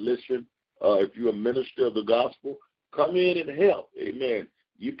 Amen. Listen, if you're a minister of the gospel, come in and help. Amen.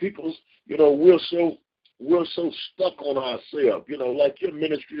 You people, you know, we're so stuck on ourselves. You know, like your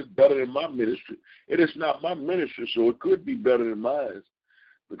ministry is better than my ministry. It is not my ministry, so it could be better than mine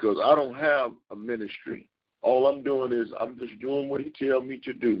because I don't have a ministry. All I'm doing is I'm just doing what he tells me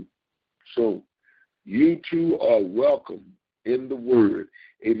to do. So you too are welcome in the word.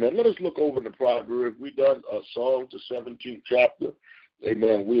 Amen. Let us look over in the Proverbs. We done Psalm, the 17th chapter.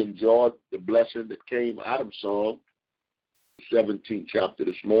 Amen. We enjoyed the blessing that came out of Psalm. 17th chapter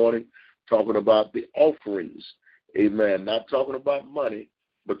this morning, talking about the offerings. Amen. Not talking about money,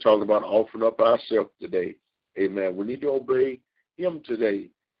 but talking about offering up ourselves today. Amen. We need to obey him today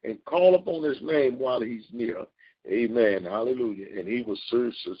and call upon his name while he's near. Amen. Hallelujah. And he will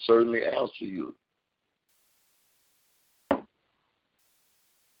certainly answer you.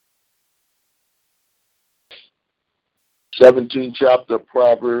 Seventeenth chapter of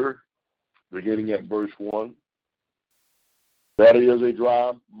Proverbs, beginning at verse 1. Better is a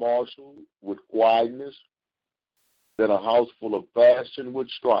dry morsel with quietness than a house full of fasting with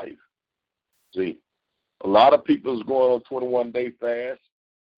strife. See, a lot of people is going on 21-day fast.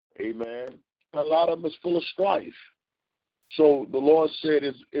 Amen. A lot of them is full of strife. So the Lord said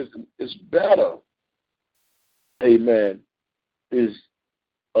it's better, amen, is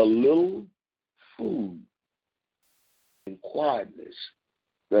a little food and quietness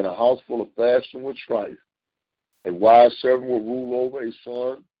than a house full of fasting with strife. A wise servant will rule over a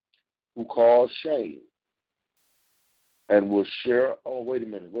son who cause shame and will share. Oh, wait a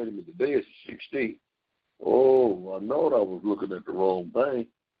minute. Today is 16. Oh, I know I was looking at the wrong thing.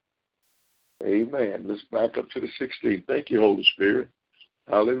 Amen. Let's back up to the 16th. Thank you, Holy Spirit.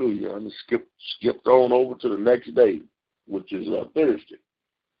 Hallelujah. I'm going to skip on over to the next day, which is Thursday.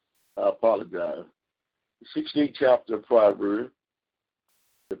 I apologize. The 16th chapter of Proverbs.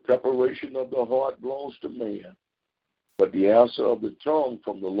 The preparation of the heart belongs to man, but the answer of the tongue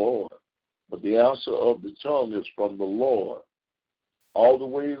from the Lord. But the answer of the tongue is from the Lord. All the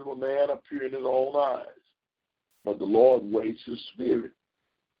ways of a man appear in his own eyes, but the Lord weighs his spirit.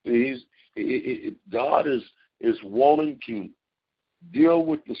 God is wanting to deal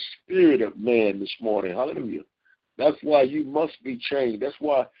with the spirit of man this morning. Hallelujah. That's why you must be changed. That's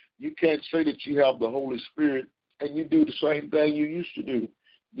why you can't say that you have the Holy Spirit and you do the same thing you used to do.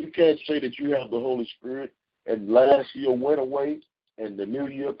 You can't say that you have the Holy Spirit and last year went away and the new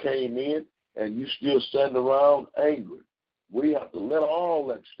year came in and you still stand around angry. We have to let all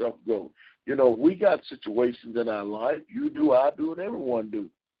that stuff go. You know, we got situations in our life. You do, I do, and everyone do.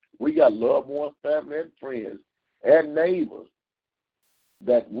 We got loved ones, family, and friends, and neighbors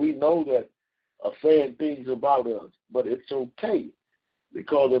that we know that are saying things about us. But it's okay,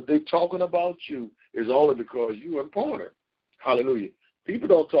 because if they're talking about you, it's only because you're important. Hallelujah. People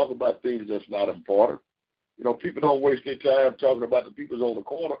don't talk about things that's not important. You know, people don't waste their time talking about the people on the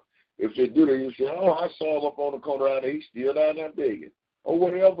corner. If they do, they say, oh, I saw him up on the corner out there. He's still down there begging. Or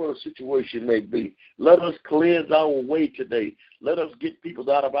whatever the situation may be. Let us cleanse our way today. Let us get people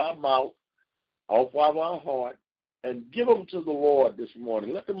out of our mouth, off of our heart, and give them to the Lord this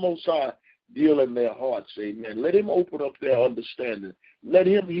morning. Let the Most High deal in their hearts, amen. Let him open up their understanding. Let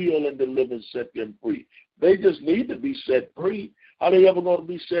him heal and deliver and set them free. They just need to be set free. How are they ever going to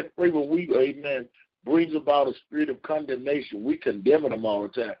be set free when we, amen, brings about a spirit of condemnation? We condemn them all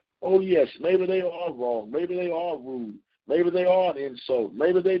the time. Oh, yes, maybe they are wrong. Maybe they are rude. Maybe they are an insult.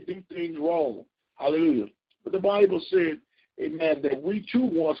 Maybe they do things wrong. Hallelujah. But the Bible said, amen, that we too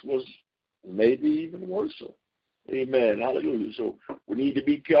once was maybe even worse. Amen. Hallelujah. So we need to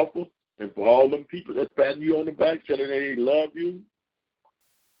be careful. And for all them people that pat you on the back telling they love you,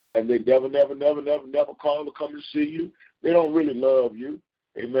 and they never call to come to see you, they don't really love you.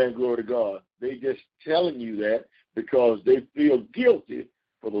 Amen. Glory to God. They just telling you that because they feel guilty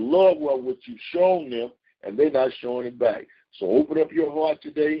for the love of which you've shown them, and they're not showing it back. So open up your heart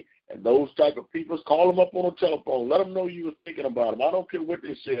today, and those type of people, call them up on the telephone. Let them know you were thinking about them. I don't care what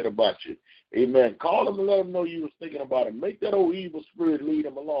they said about you. Amen. Call them and let them know you were thinking about them. Make that old evil spirit lead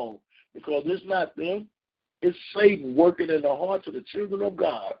them along, because it's not them. It's Satan working in the hearts of the children of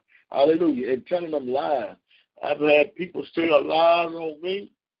God. Hallelujah. And telling them lies. I've had people tell lies on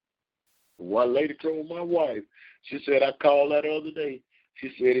me. One lady told my wife, she said, I called that the other day.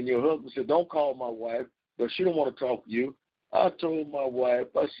 She said, and your husband said, don't call my wife, but she don't want to talk to you. I told my wife,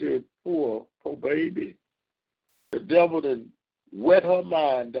 I said, poor baby. The devil done wet her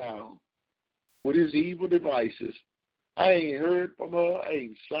mind down with his evil devices. I ain't heard from her. I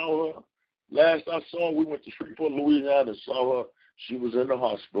ain't saw her. Last I saw her, we went to Free4all's, Louisiana, and saw her. She was in the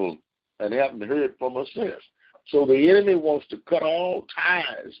hospital and haven't heard from her since. So the enemy wants to cut all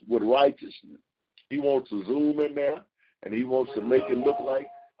ties with righteousness. He wants to zoom in there, and he wants to make it look like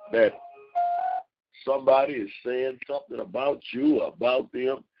that somebody is saying something about you, about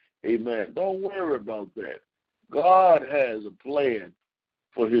them. Amen. Don't worry about that. God has a plan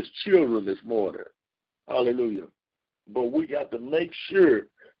for his children this morning. Hallelujah. But we got to make sure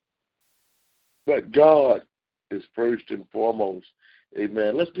that God is first and foremost.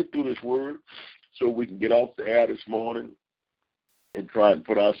 Amen. Let's get through this word so we can get off the air this morning and try and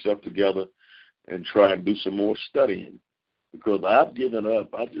put ourselves together and try and do some more studying. because I've given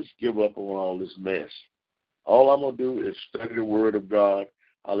up. I just give up on all this mess. All I'm going to do is study the Word of God,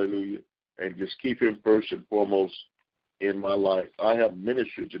 hallelujah, and just keep Him first and foremost in my life. I have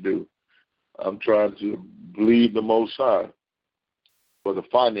ministry to do. I'm trying to believe the Most High for the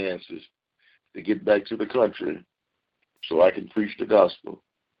finances to get back to the country so I can preach the gospel.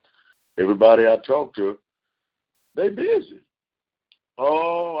 Everybody I talk to, they busy.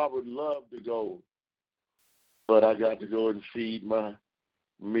 Oh, I would love to go, but I got to go and feed my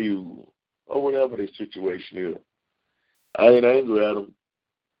mule or whatever the situation is. I ain't angry at them.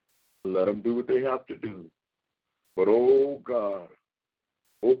 Let them do what they have to do. But, oh, God,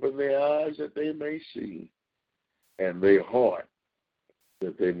 open their eyes that they may see and their heart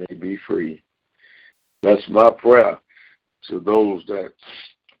that they may be free. That's my prayer to those that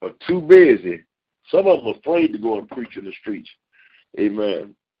are too busy. Some of them are afraid to go and preach in the streets.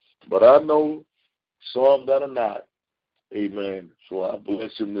 Amen. But I know some that are not. Amen. So I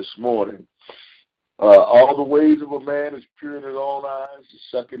bless him this morning. All the ways of a man is pure in his own eyes.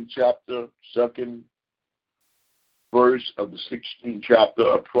 The second verse of the 16th chapter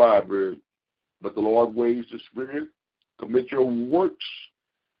of Proverbs. But the Lord weighs the spirit. Commit your works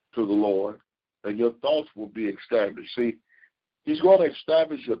to the Lord, and your thoughts will be established. See, He's going to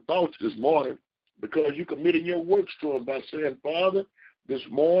establish your thoughts this morning because you committed your works to Him by saying, Father, this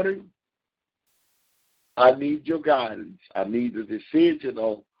morning, I need your guidance. I need the decision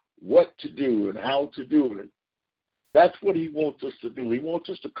on what to do and how to do it. That's what He wants us to do. He wants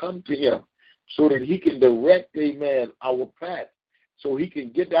us to come to Him so that He can direct, amen, our path. So He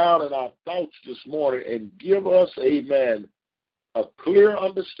can get down in our thoughts this morning and give us, amen, a clear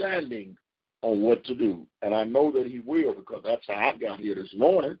understanding on what to do. And I know that He will, because that's how I got here this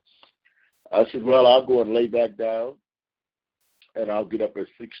morning. I said, well, I'll go and lay back down, and I'll get up at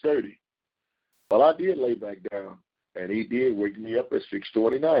 6:30. Well, I did lay back down, and He did wake me up at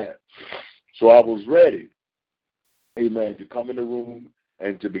 6:29. So I was ready, amen, to come in the room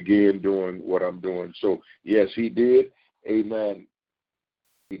and to begin doing what I'm doing. So, yes, He did, amen.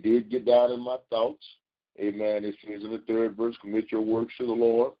 He did get down in my thoughts. Amen. It says in the 3rd verse, commit your works to the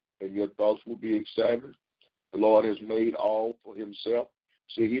Lord, and your thoughts will be established. The Lord has made all for Himself.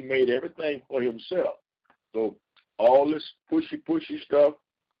 See, He made everything for Himself. So all this pushy stuff,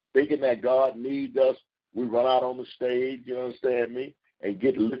 thinking that God needs us, we run out on the stage, you understand me, and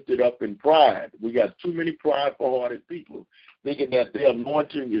get lifted up in pride. We got too many prideful-hearted people thinking that their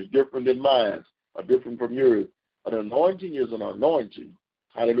anointing is different than mine, or different from yours. An anointing is an anointing.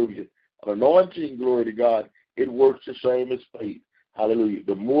 Hallelujah. An anointing, glory to God, it works the same as faith. Hallelujah.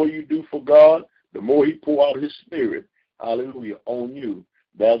 The more you do for God, the more He pour out His Spirit, hallelujah, on you.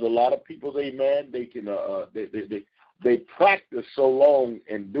 There's a lot of people, amen, they can they practice so long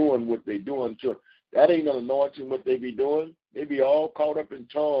in doing what they're doing. So that ain't an anointing what they be doing. They be all caught up in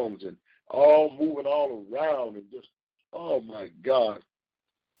tongues and all moving all around and just, oh my God.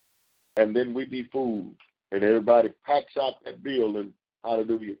 And then we be fooled. And everybody packs out that building,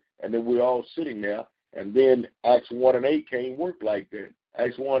 hallelujah. And then we're all sitting there. And then Acts 1:8 can't work like that.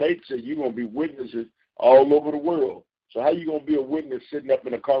 Acts 1:8 says you're going to be witnesses all over the world. So how you going to be a witness sitting up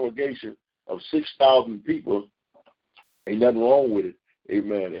in a congregation of 6,000 people? Ain't nothing wrong with it,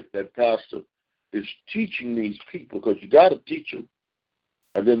 amen, if that pastor is teaching these people, because you got to teach them.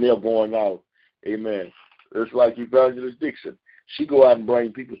 And then they're going out, amen. It's like Evangelist Dixon. She go out and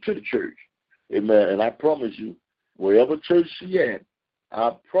bring people to the church, amen. And I promise you, wherever church she at,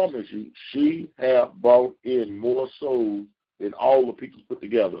 I promise you, she have brought in more souls than all the people put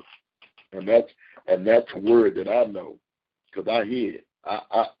together. And that's a word that I know, because I hear it.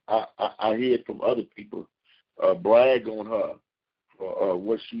 I hear it from other people brag on her for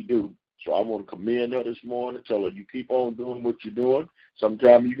what she do. So I want to commend her this morning, tell her you keep on doing what you're doing.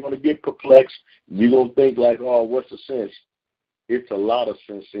 Sometimes you're going to get perplexed. You're going to think like, oh, what's the sense? It's a lot of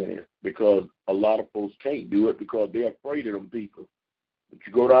sense in it, because a lot of folks can't do it because they're afraid of them people. But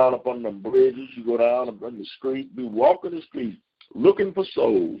you go down up on them bridges, you go down up on the street, be walking the street, looking for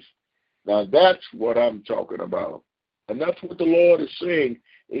souls. Now that's what I'm talking about. And that's what the Lord is saying,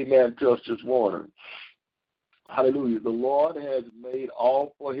 amen, to us this morning. Hallelujah. The Lord has made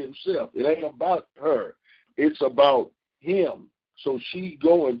all for Himself. It ain't about her. It's about Him. So she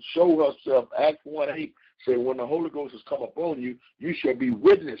go and show herself. Acts 1:8 say, when the Holy Ghost has come upon you, you shall be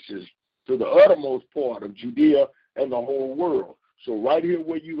witnesses to the uttermost part of Judea and the whole world. So right here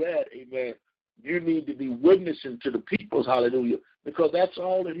where you at, amen, you need to be witnessing to the peoples, hallelujah, because that's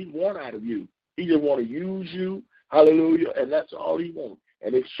all that He wants out of you. He just want to use you, hallelujah, and that's all He wants.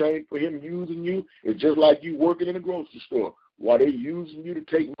 And in exchange for Him using you, it's just like you working in a grocery store. While they're using you to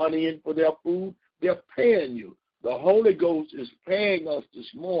take money in for their food, they're paying you. The Holy Ghost is paying us this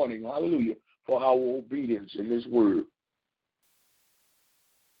morning, hallelujah, for our obedience in this word.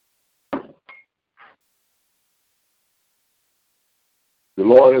 The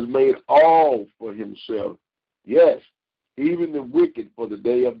Lord has made all for himself. Yes, even the wicked for the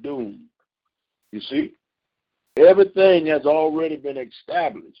day of doom. You see, everything has already been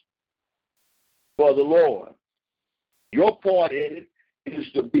established for the Lord. Your part in it is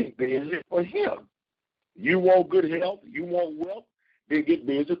to be busy for him. You want good health, you want wealth, then get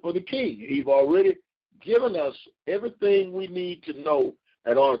busy for the King. He's already given us everything we need to know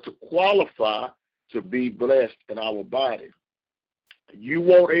in order to qualify to be blessed in our body. You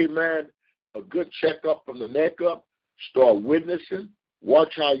want, amen, a good checkup from the neck up, start witnessing,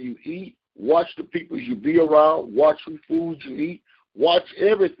 watch how you eat, watch the people you be around, watch the foods you eat, watch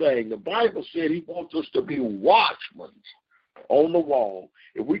everything. The Bible said he wants us to be watchmen on the wall.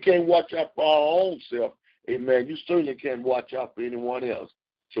 If we can't watch out for our own self, amen, you certainly can't watch out for anyone else.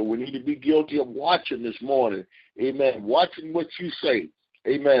 So we need to be guilty of watching this morning, amen, watching what you say.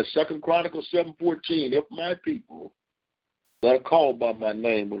 Amen. 2 Chronicles 7:14, if my people that are called by my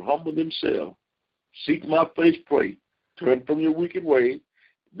name will humble themselves, seek my face, pray, turn from your wicked ways,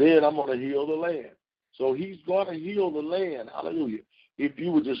 then I'm going to heal the land. So he's going to heal the land. Hallelujah. If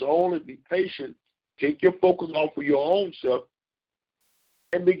you would just only be patient, take your focus off of your own self,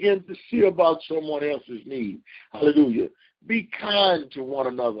 and begin to see about someone else's need. Hallelujah. Be kind to one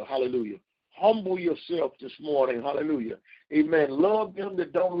another. Hallelujah. Humble yourself this morning. Hallelujah. Amen. Love them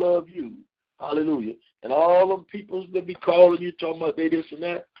that don't love you. Hallelujah. And all them people that be calling you, talking about they this and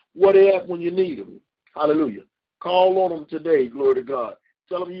that, what they at when you need them. Hallelujah. Call on them today, glory to God.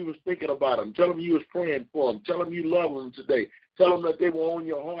 Tell them you was thinking about them. Tell them you was praying for them. Tell them you love them today. Tell them that they were on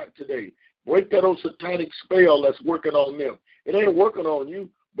your heart today. Break that old satanic spell that's working on them. It ain't working on you,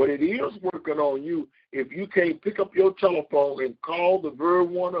 but it is working on you if you can't pick up your telephone and call the very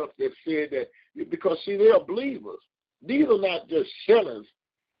one up that said that, because, see, they are believers. These are not just sinners,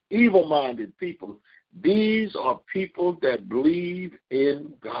 evil-minded people. These are people that believe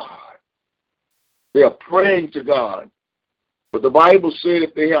in God. They are praying to God. But the Bible said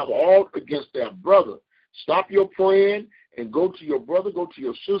if they have aught against their brother, stop your praying and go to your brother, go to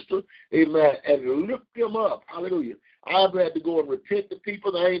your sister, amen, and lift them up. Hallelujah. I've had to go and repent to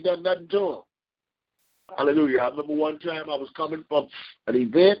people that ain't done nothing to them. Hallelujah. I remember one time I was coming from an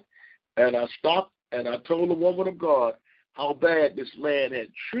event, and I stopped, and I told the woman of God how bad this man had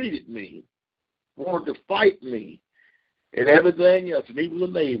treated me, wanted to fight me, and everything else, and he was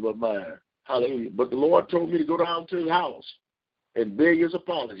a neighbor of mine. Hallelujah. But the Lord told me to go down to his house and beg his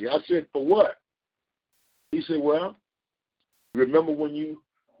apology. I said, for what? He said, well, remember when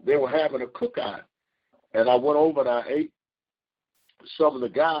they were having a cookout, and I went over and I ate some of the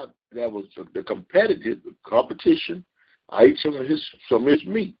guy that was the competition. I ate some of his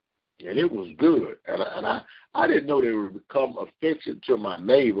meat, and it was good. And I didn't know they would become offensive to my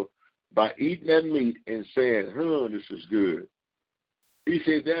neighbor by eating that meat and saying, this is good. He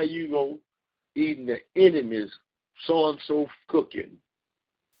said, there you go, eating the enemy's so-and-so cooking.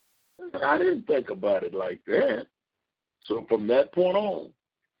 I didn't think about it like that. So from that point on,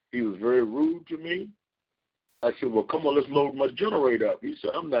 he was very rude to me. I said, well, come on, let's load my generator up. He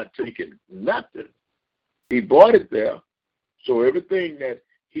said, I'm not taking nothing. He bought it there. So everything that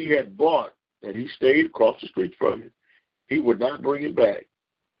he had bought, and he stayed across the street from it, he would not bring it back.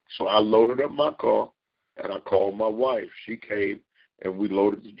 So I loaded up my car, and I called my wife. She came, and we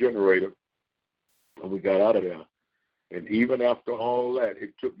loaded the generator, and we got out of there. And even after all that,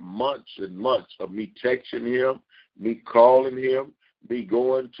 it took months and months of me texting him, me calling him, me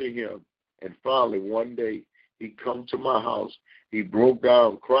going to him. And finally, one day, he come to my house. He broke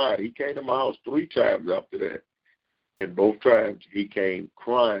down, cried. He came to my house 3 times after that. And both times he came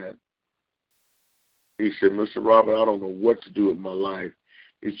crying. He said, Mr. Robert, I don't know what to do with my life.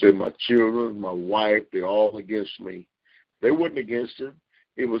 He said, my children, my wife, they're all against me. They weren't against him.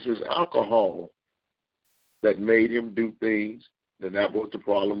 It was his alcohol that made him do things. And that was the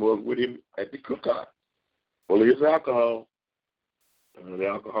problem was with him at the cookout. Well, his alcohol, and the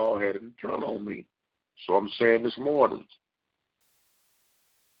alcohol had a turn on me. So I'm saying this morning,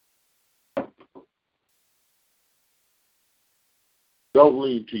 don't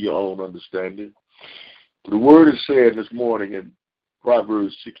lean to your own understanding. The word is said this morning in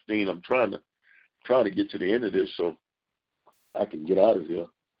Proverbs 16. I'm trying to get to the end of this so I can get out of here.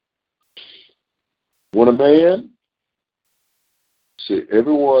 When a man, see,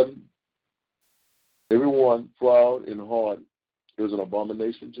 everyone proud in heart is an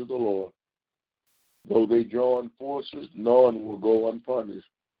abomination to the Lord. Though they join forces, none will go unpunished.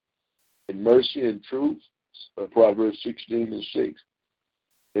 In mercy and truth, Proverbs 16:6.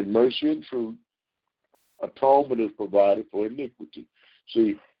 In mercy and truth, atonement is provided for iniquity.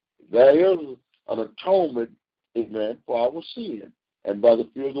 See, there is an atonement, amen, for our sin. And by the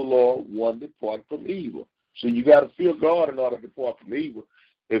fear of the Lord, one depart from evil. So you got to fear God in order to depart from evil.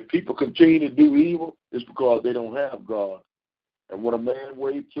 If people continue to do evil, it's because they don't have God. And when a man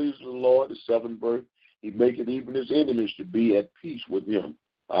ways pleases the Lord, the 7th verse, he maketh even his enemies to be at peace with him.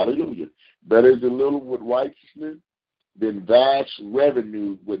 Hallelujah. Better is a little with righteousness than vast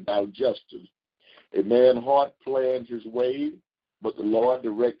revenue without justice. A man's heart plans his way, but the Lord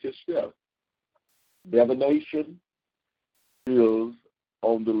directs his steps. Divination is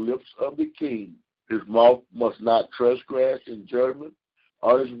on the lips of the king. His mouth must not transgress in judgment.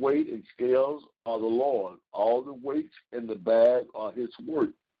 On his weight and scales are the Lord. All the weights in the bag are his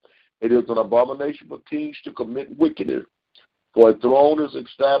work. It is an abomination for kings to commit wickedness. For a throne is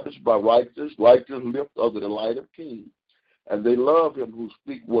established by righteous. Righteous lips are the delight of kings. And they love him who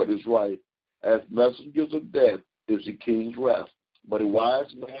speak what is right. As messengers of death is the king's wrath. But a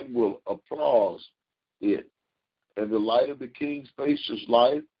wise man will applaud it. And the light of the king's face is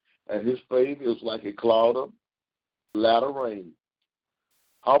life, and his favor is like a cloud of latter rain.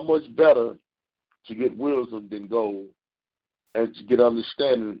 How much better to get wisdom than gold, and to get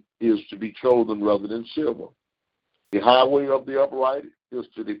understanding is to be chosen rather than silver. The highway of the upright is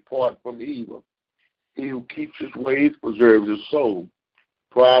to depart from evil. He who keeps his ways preserves his soul.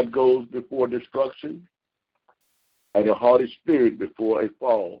 Pride goes before destruction, and a haughty spirit before a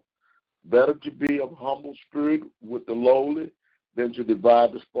fall. Better to be of humble spirit with the lowly than to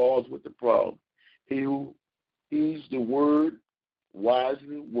divide the spoils with the proud. He who heeds the word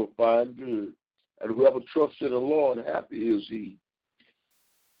wisely will find good, and whoever trusts in the Lord, happy is he.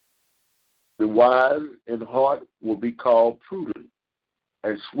 The wise in heart will be called prudent,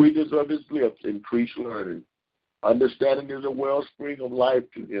 and sweetness of his lips increase learning. Understanding is a wellspring of life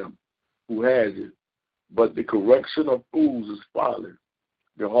to him who has it, but the correction of fools is folly.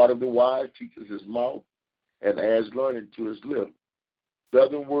 The heart of the wise teaches his mouth, and adds learning to his lips.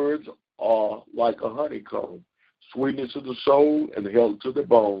 Southern words are like a honeycomb, sweetness to the soul and health to the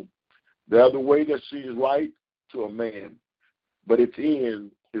bone. They are the way that seems right to a man, but its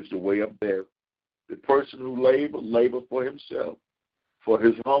end is the way of death. The person who labor for himself, for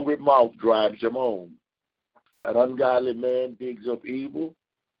his hungry mouth drives him on. An ungodly man digs up evil,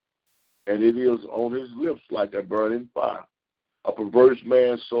 and it is on his lips like a burning fire. A perverse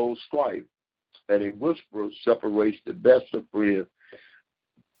man sows strife, and a whisperer separates the best of friends.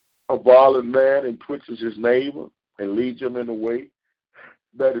 A violent man entwists his neighbor and leads him in a way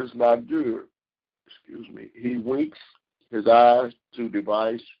that is not good. He winks his eyes to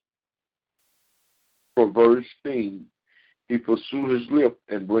devise perverse things. He pursues his lip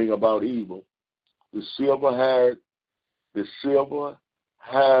and bring about evil. The silver-haired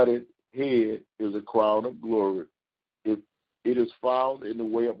head is a crown of glory. It is found in the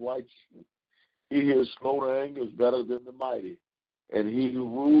way of righteousness. He who is slow to anger is better than the mighty, and he who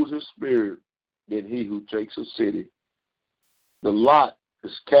rules his spirit than he who takes a city. The lot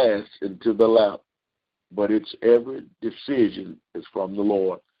is cast into the lap, but its every decision is from the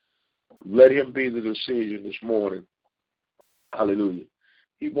Lord. Let him be the decision this morning. Hallelujah.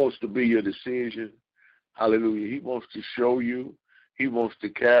 He wants to be your decision. Hallelujah. He wants to show you. He wants to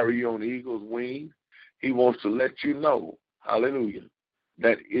carry you on eagle's wings. He wants to let you know, hallelujah,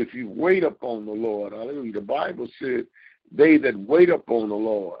 that if you wait upon the Lord, hallelujah, the Bible said, they that wait upon the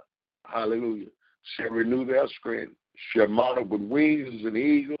Lord, hallelujah, shall renew their strength, shall mount up with wings as an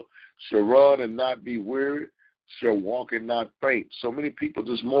eagle, shall run and not be weary, shall walk and not faint. So many people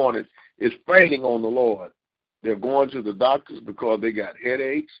this morning is fainting on the Lord. They're going to the doctors because they got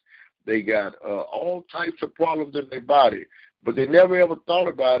headaches. They got all types of problems in their body. But they never ever thought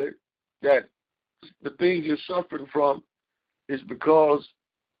about it, that the things you're suffering from is because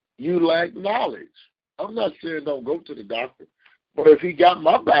you lack knowledge. I'm not saying don't go to the doctor, but if he got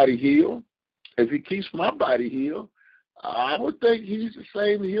my body healed, if he keeps my body healed, I would think he's the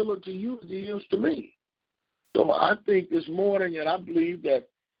same healer to you as he is to me. So I think this morning, and I believe that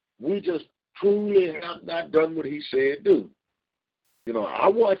we just truly have not done what he said do. You know, I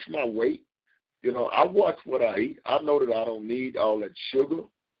watch my weight. You know, I watch what I eat. I know that I don't need all that sugar.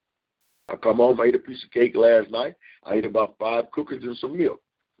 I come home, I ate a piece of cake last night. I ate about 5 cookies and some milk.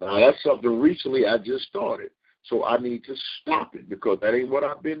 Now, that's something recently I just started. So I need to stop it because that ain't what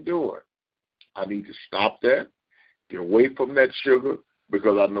I've been doing. I need to stop that, get away from that sugar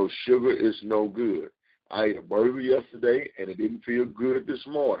because I know sugar is no good. I ate a burger yesterday, and it didn't feel good this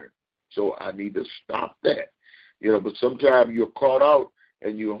morning. So I need to stop that. You know, but sometimes you're caught out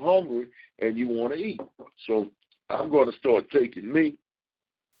and you're hungry and you want to eat. So I'm going to start taking me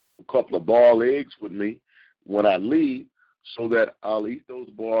a couple of boiled eggs with me when I leave, so that I'll eat those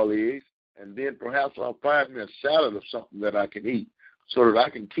boiled eggs, and then perhaps I'll find me a salad or something that I can eat, so that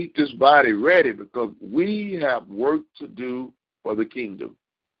I can keep this body ready, because we have work to do for the kingdom.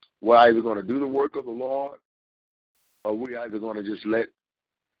 We're either going to do the work of the Lord, or we're either going to just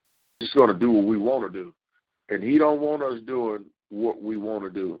going to do what we want to do. And he don't want us doing what we want to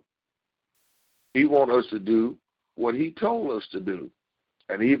do. He wants us to do what he told us to do.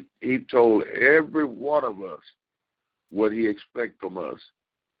 And he told every one of us what he expects from us.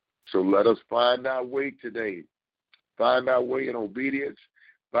 So let us find our way today. Find our way in obedience.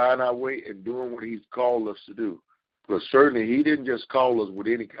 Find our way in doing what he's called us to do. Because certainly he didn't just call us with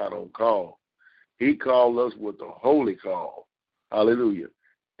any kind of call. He called us with a holy call. Hallelujah.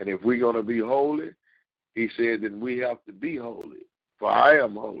 And if we're going to be holy, he said that we have to be holy, for I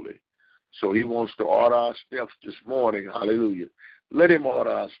am holy. So he wants to order our steps this morning. Hallelujah. Let him order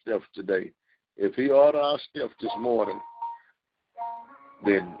our steps today. If he order our steps this morning,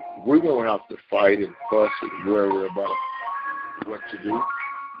 then we won't have to fight and fuss and worry about what to do.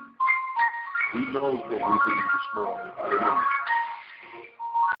 He knows what we need this morning. Hallelujah.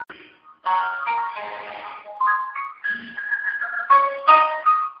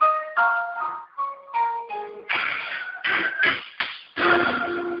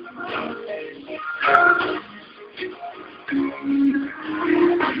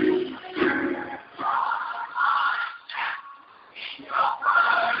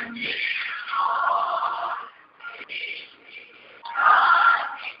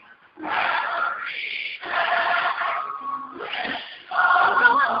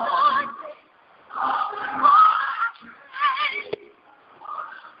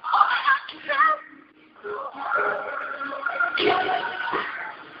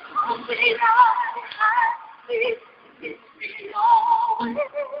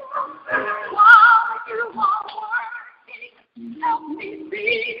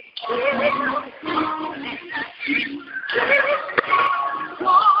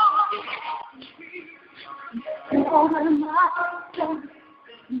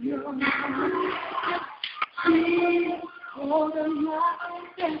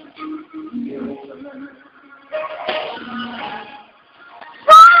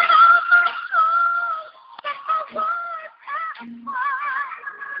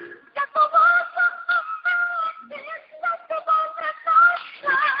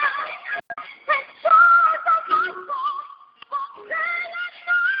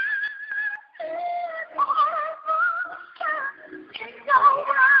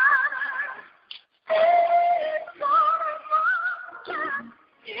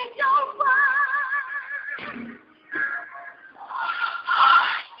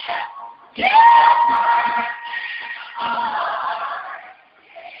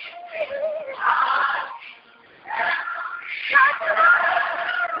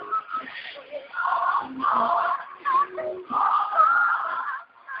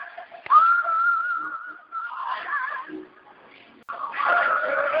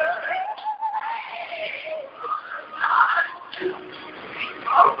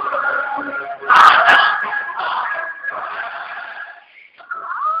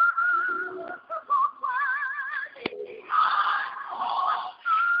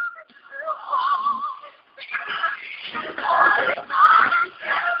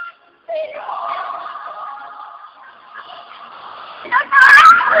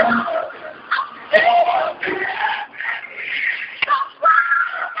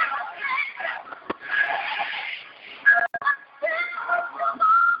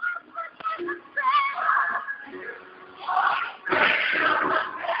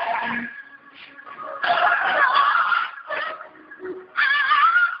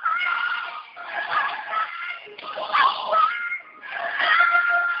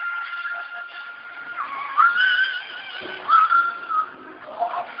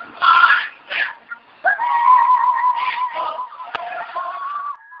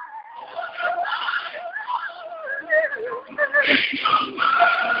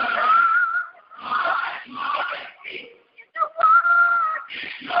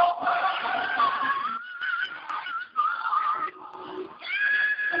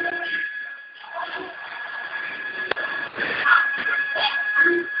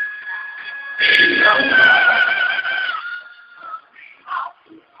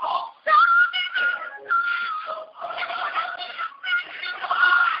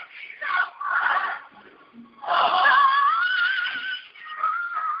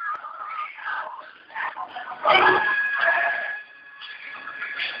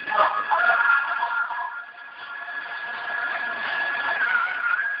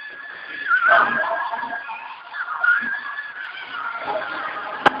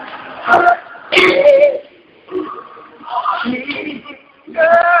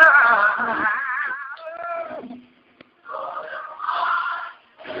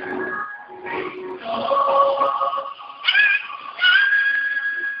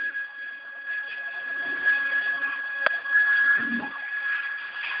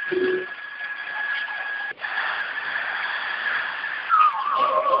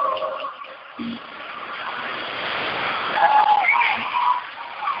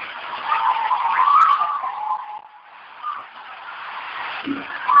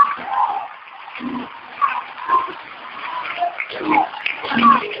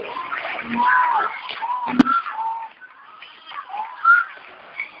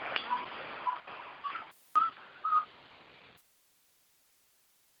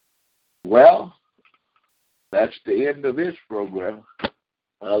 that's the end of this program.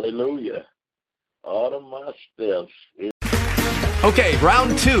 Hallelujah. All of my steps. Okay,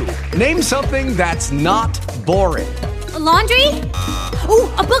 round two. Name something that's not boring. A laundry? Ooh,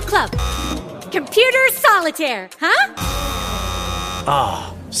 a book club. Computer solitaire, huh?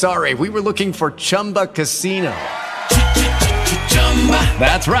 Ah, sorry, we were looking for Chumba Casino.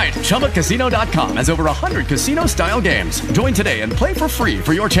 That's right, ChumbaCasino.com has over 100 casino-style games. Join today and play for free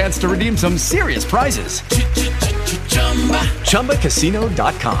for your chance to redeem some serious prizes.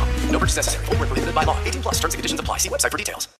 ChumbaCasino.com. No purchase necessary. Void where prohibited by law. 18+. Terms and conditions apply. See website for details.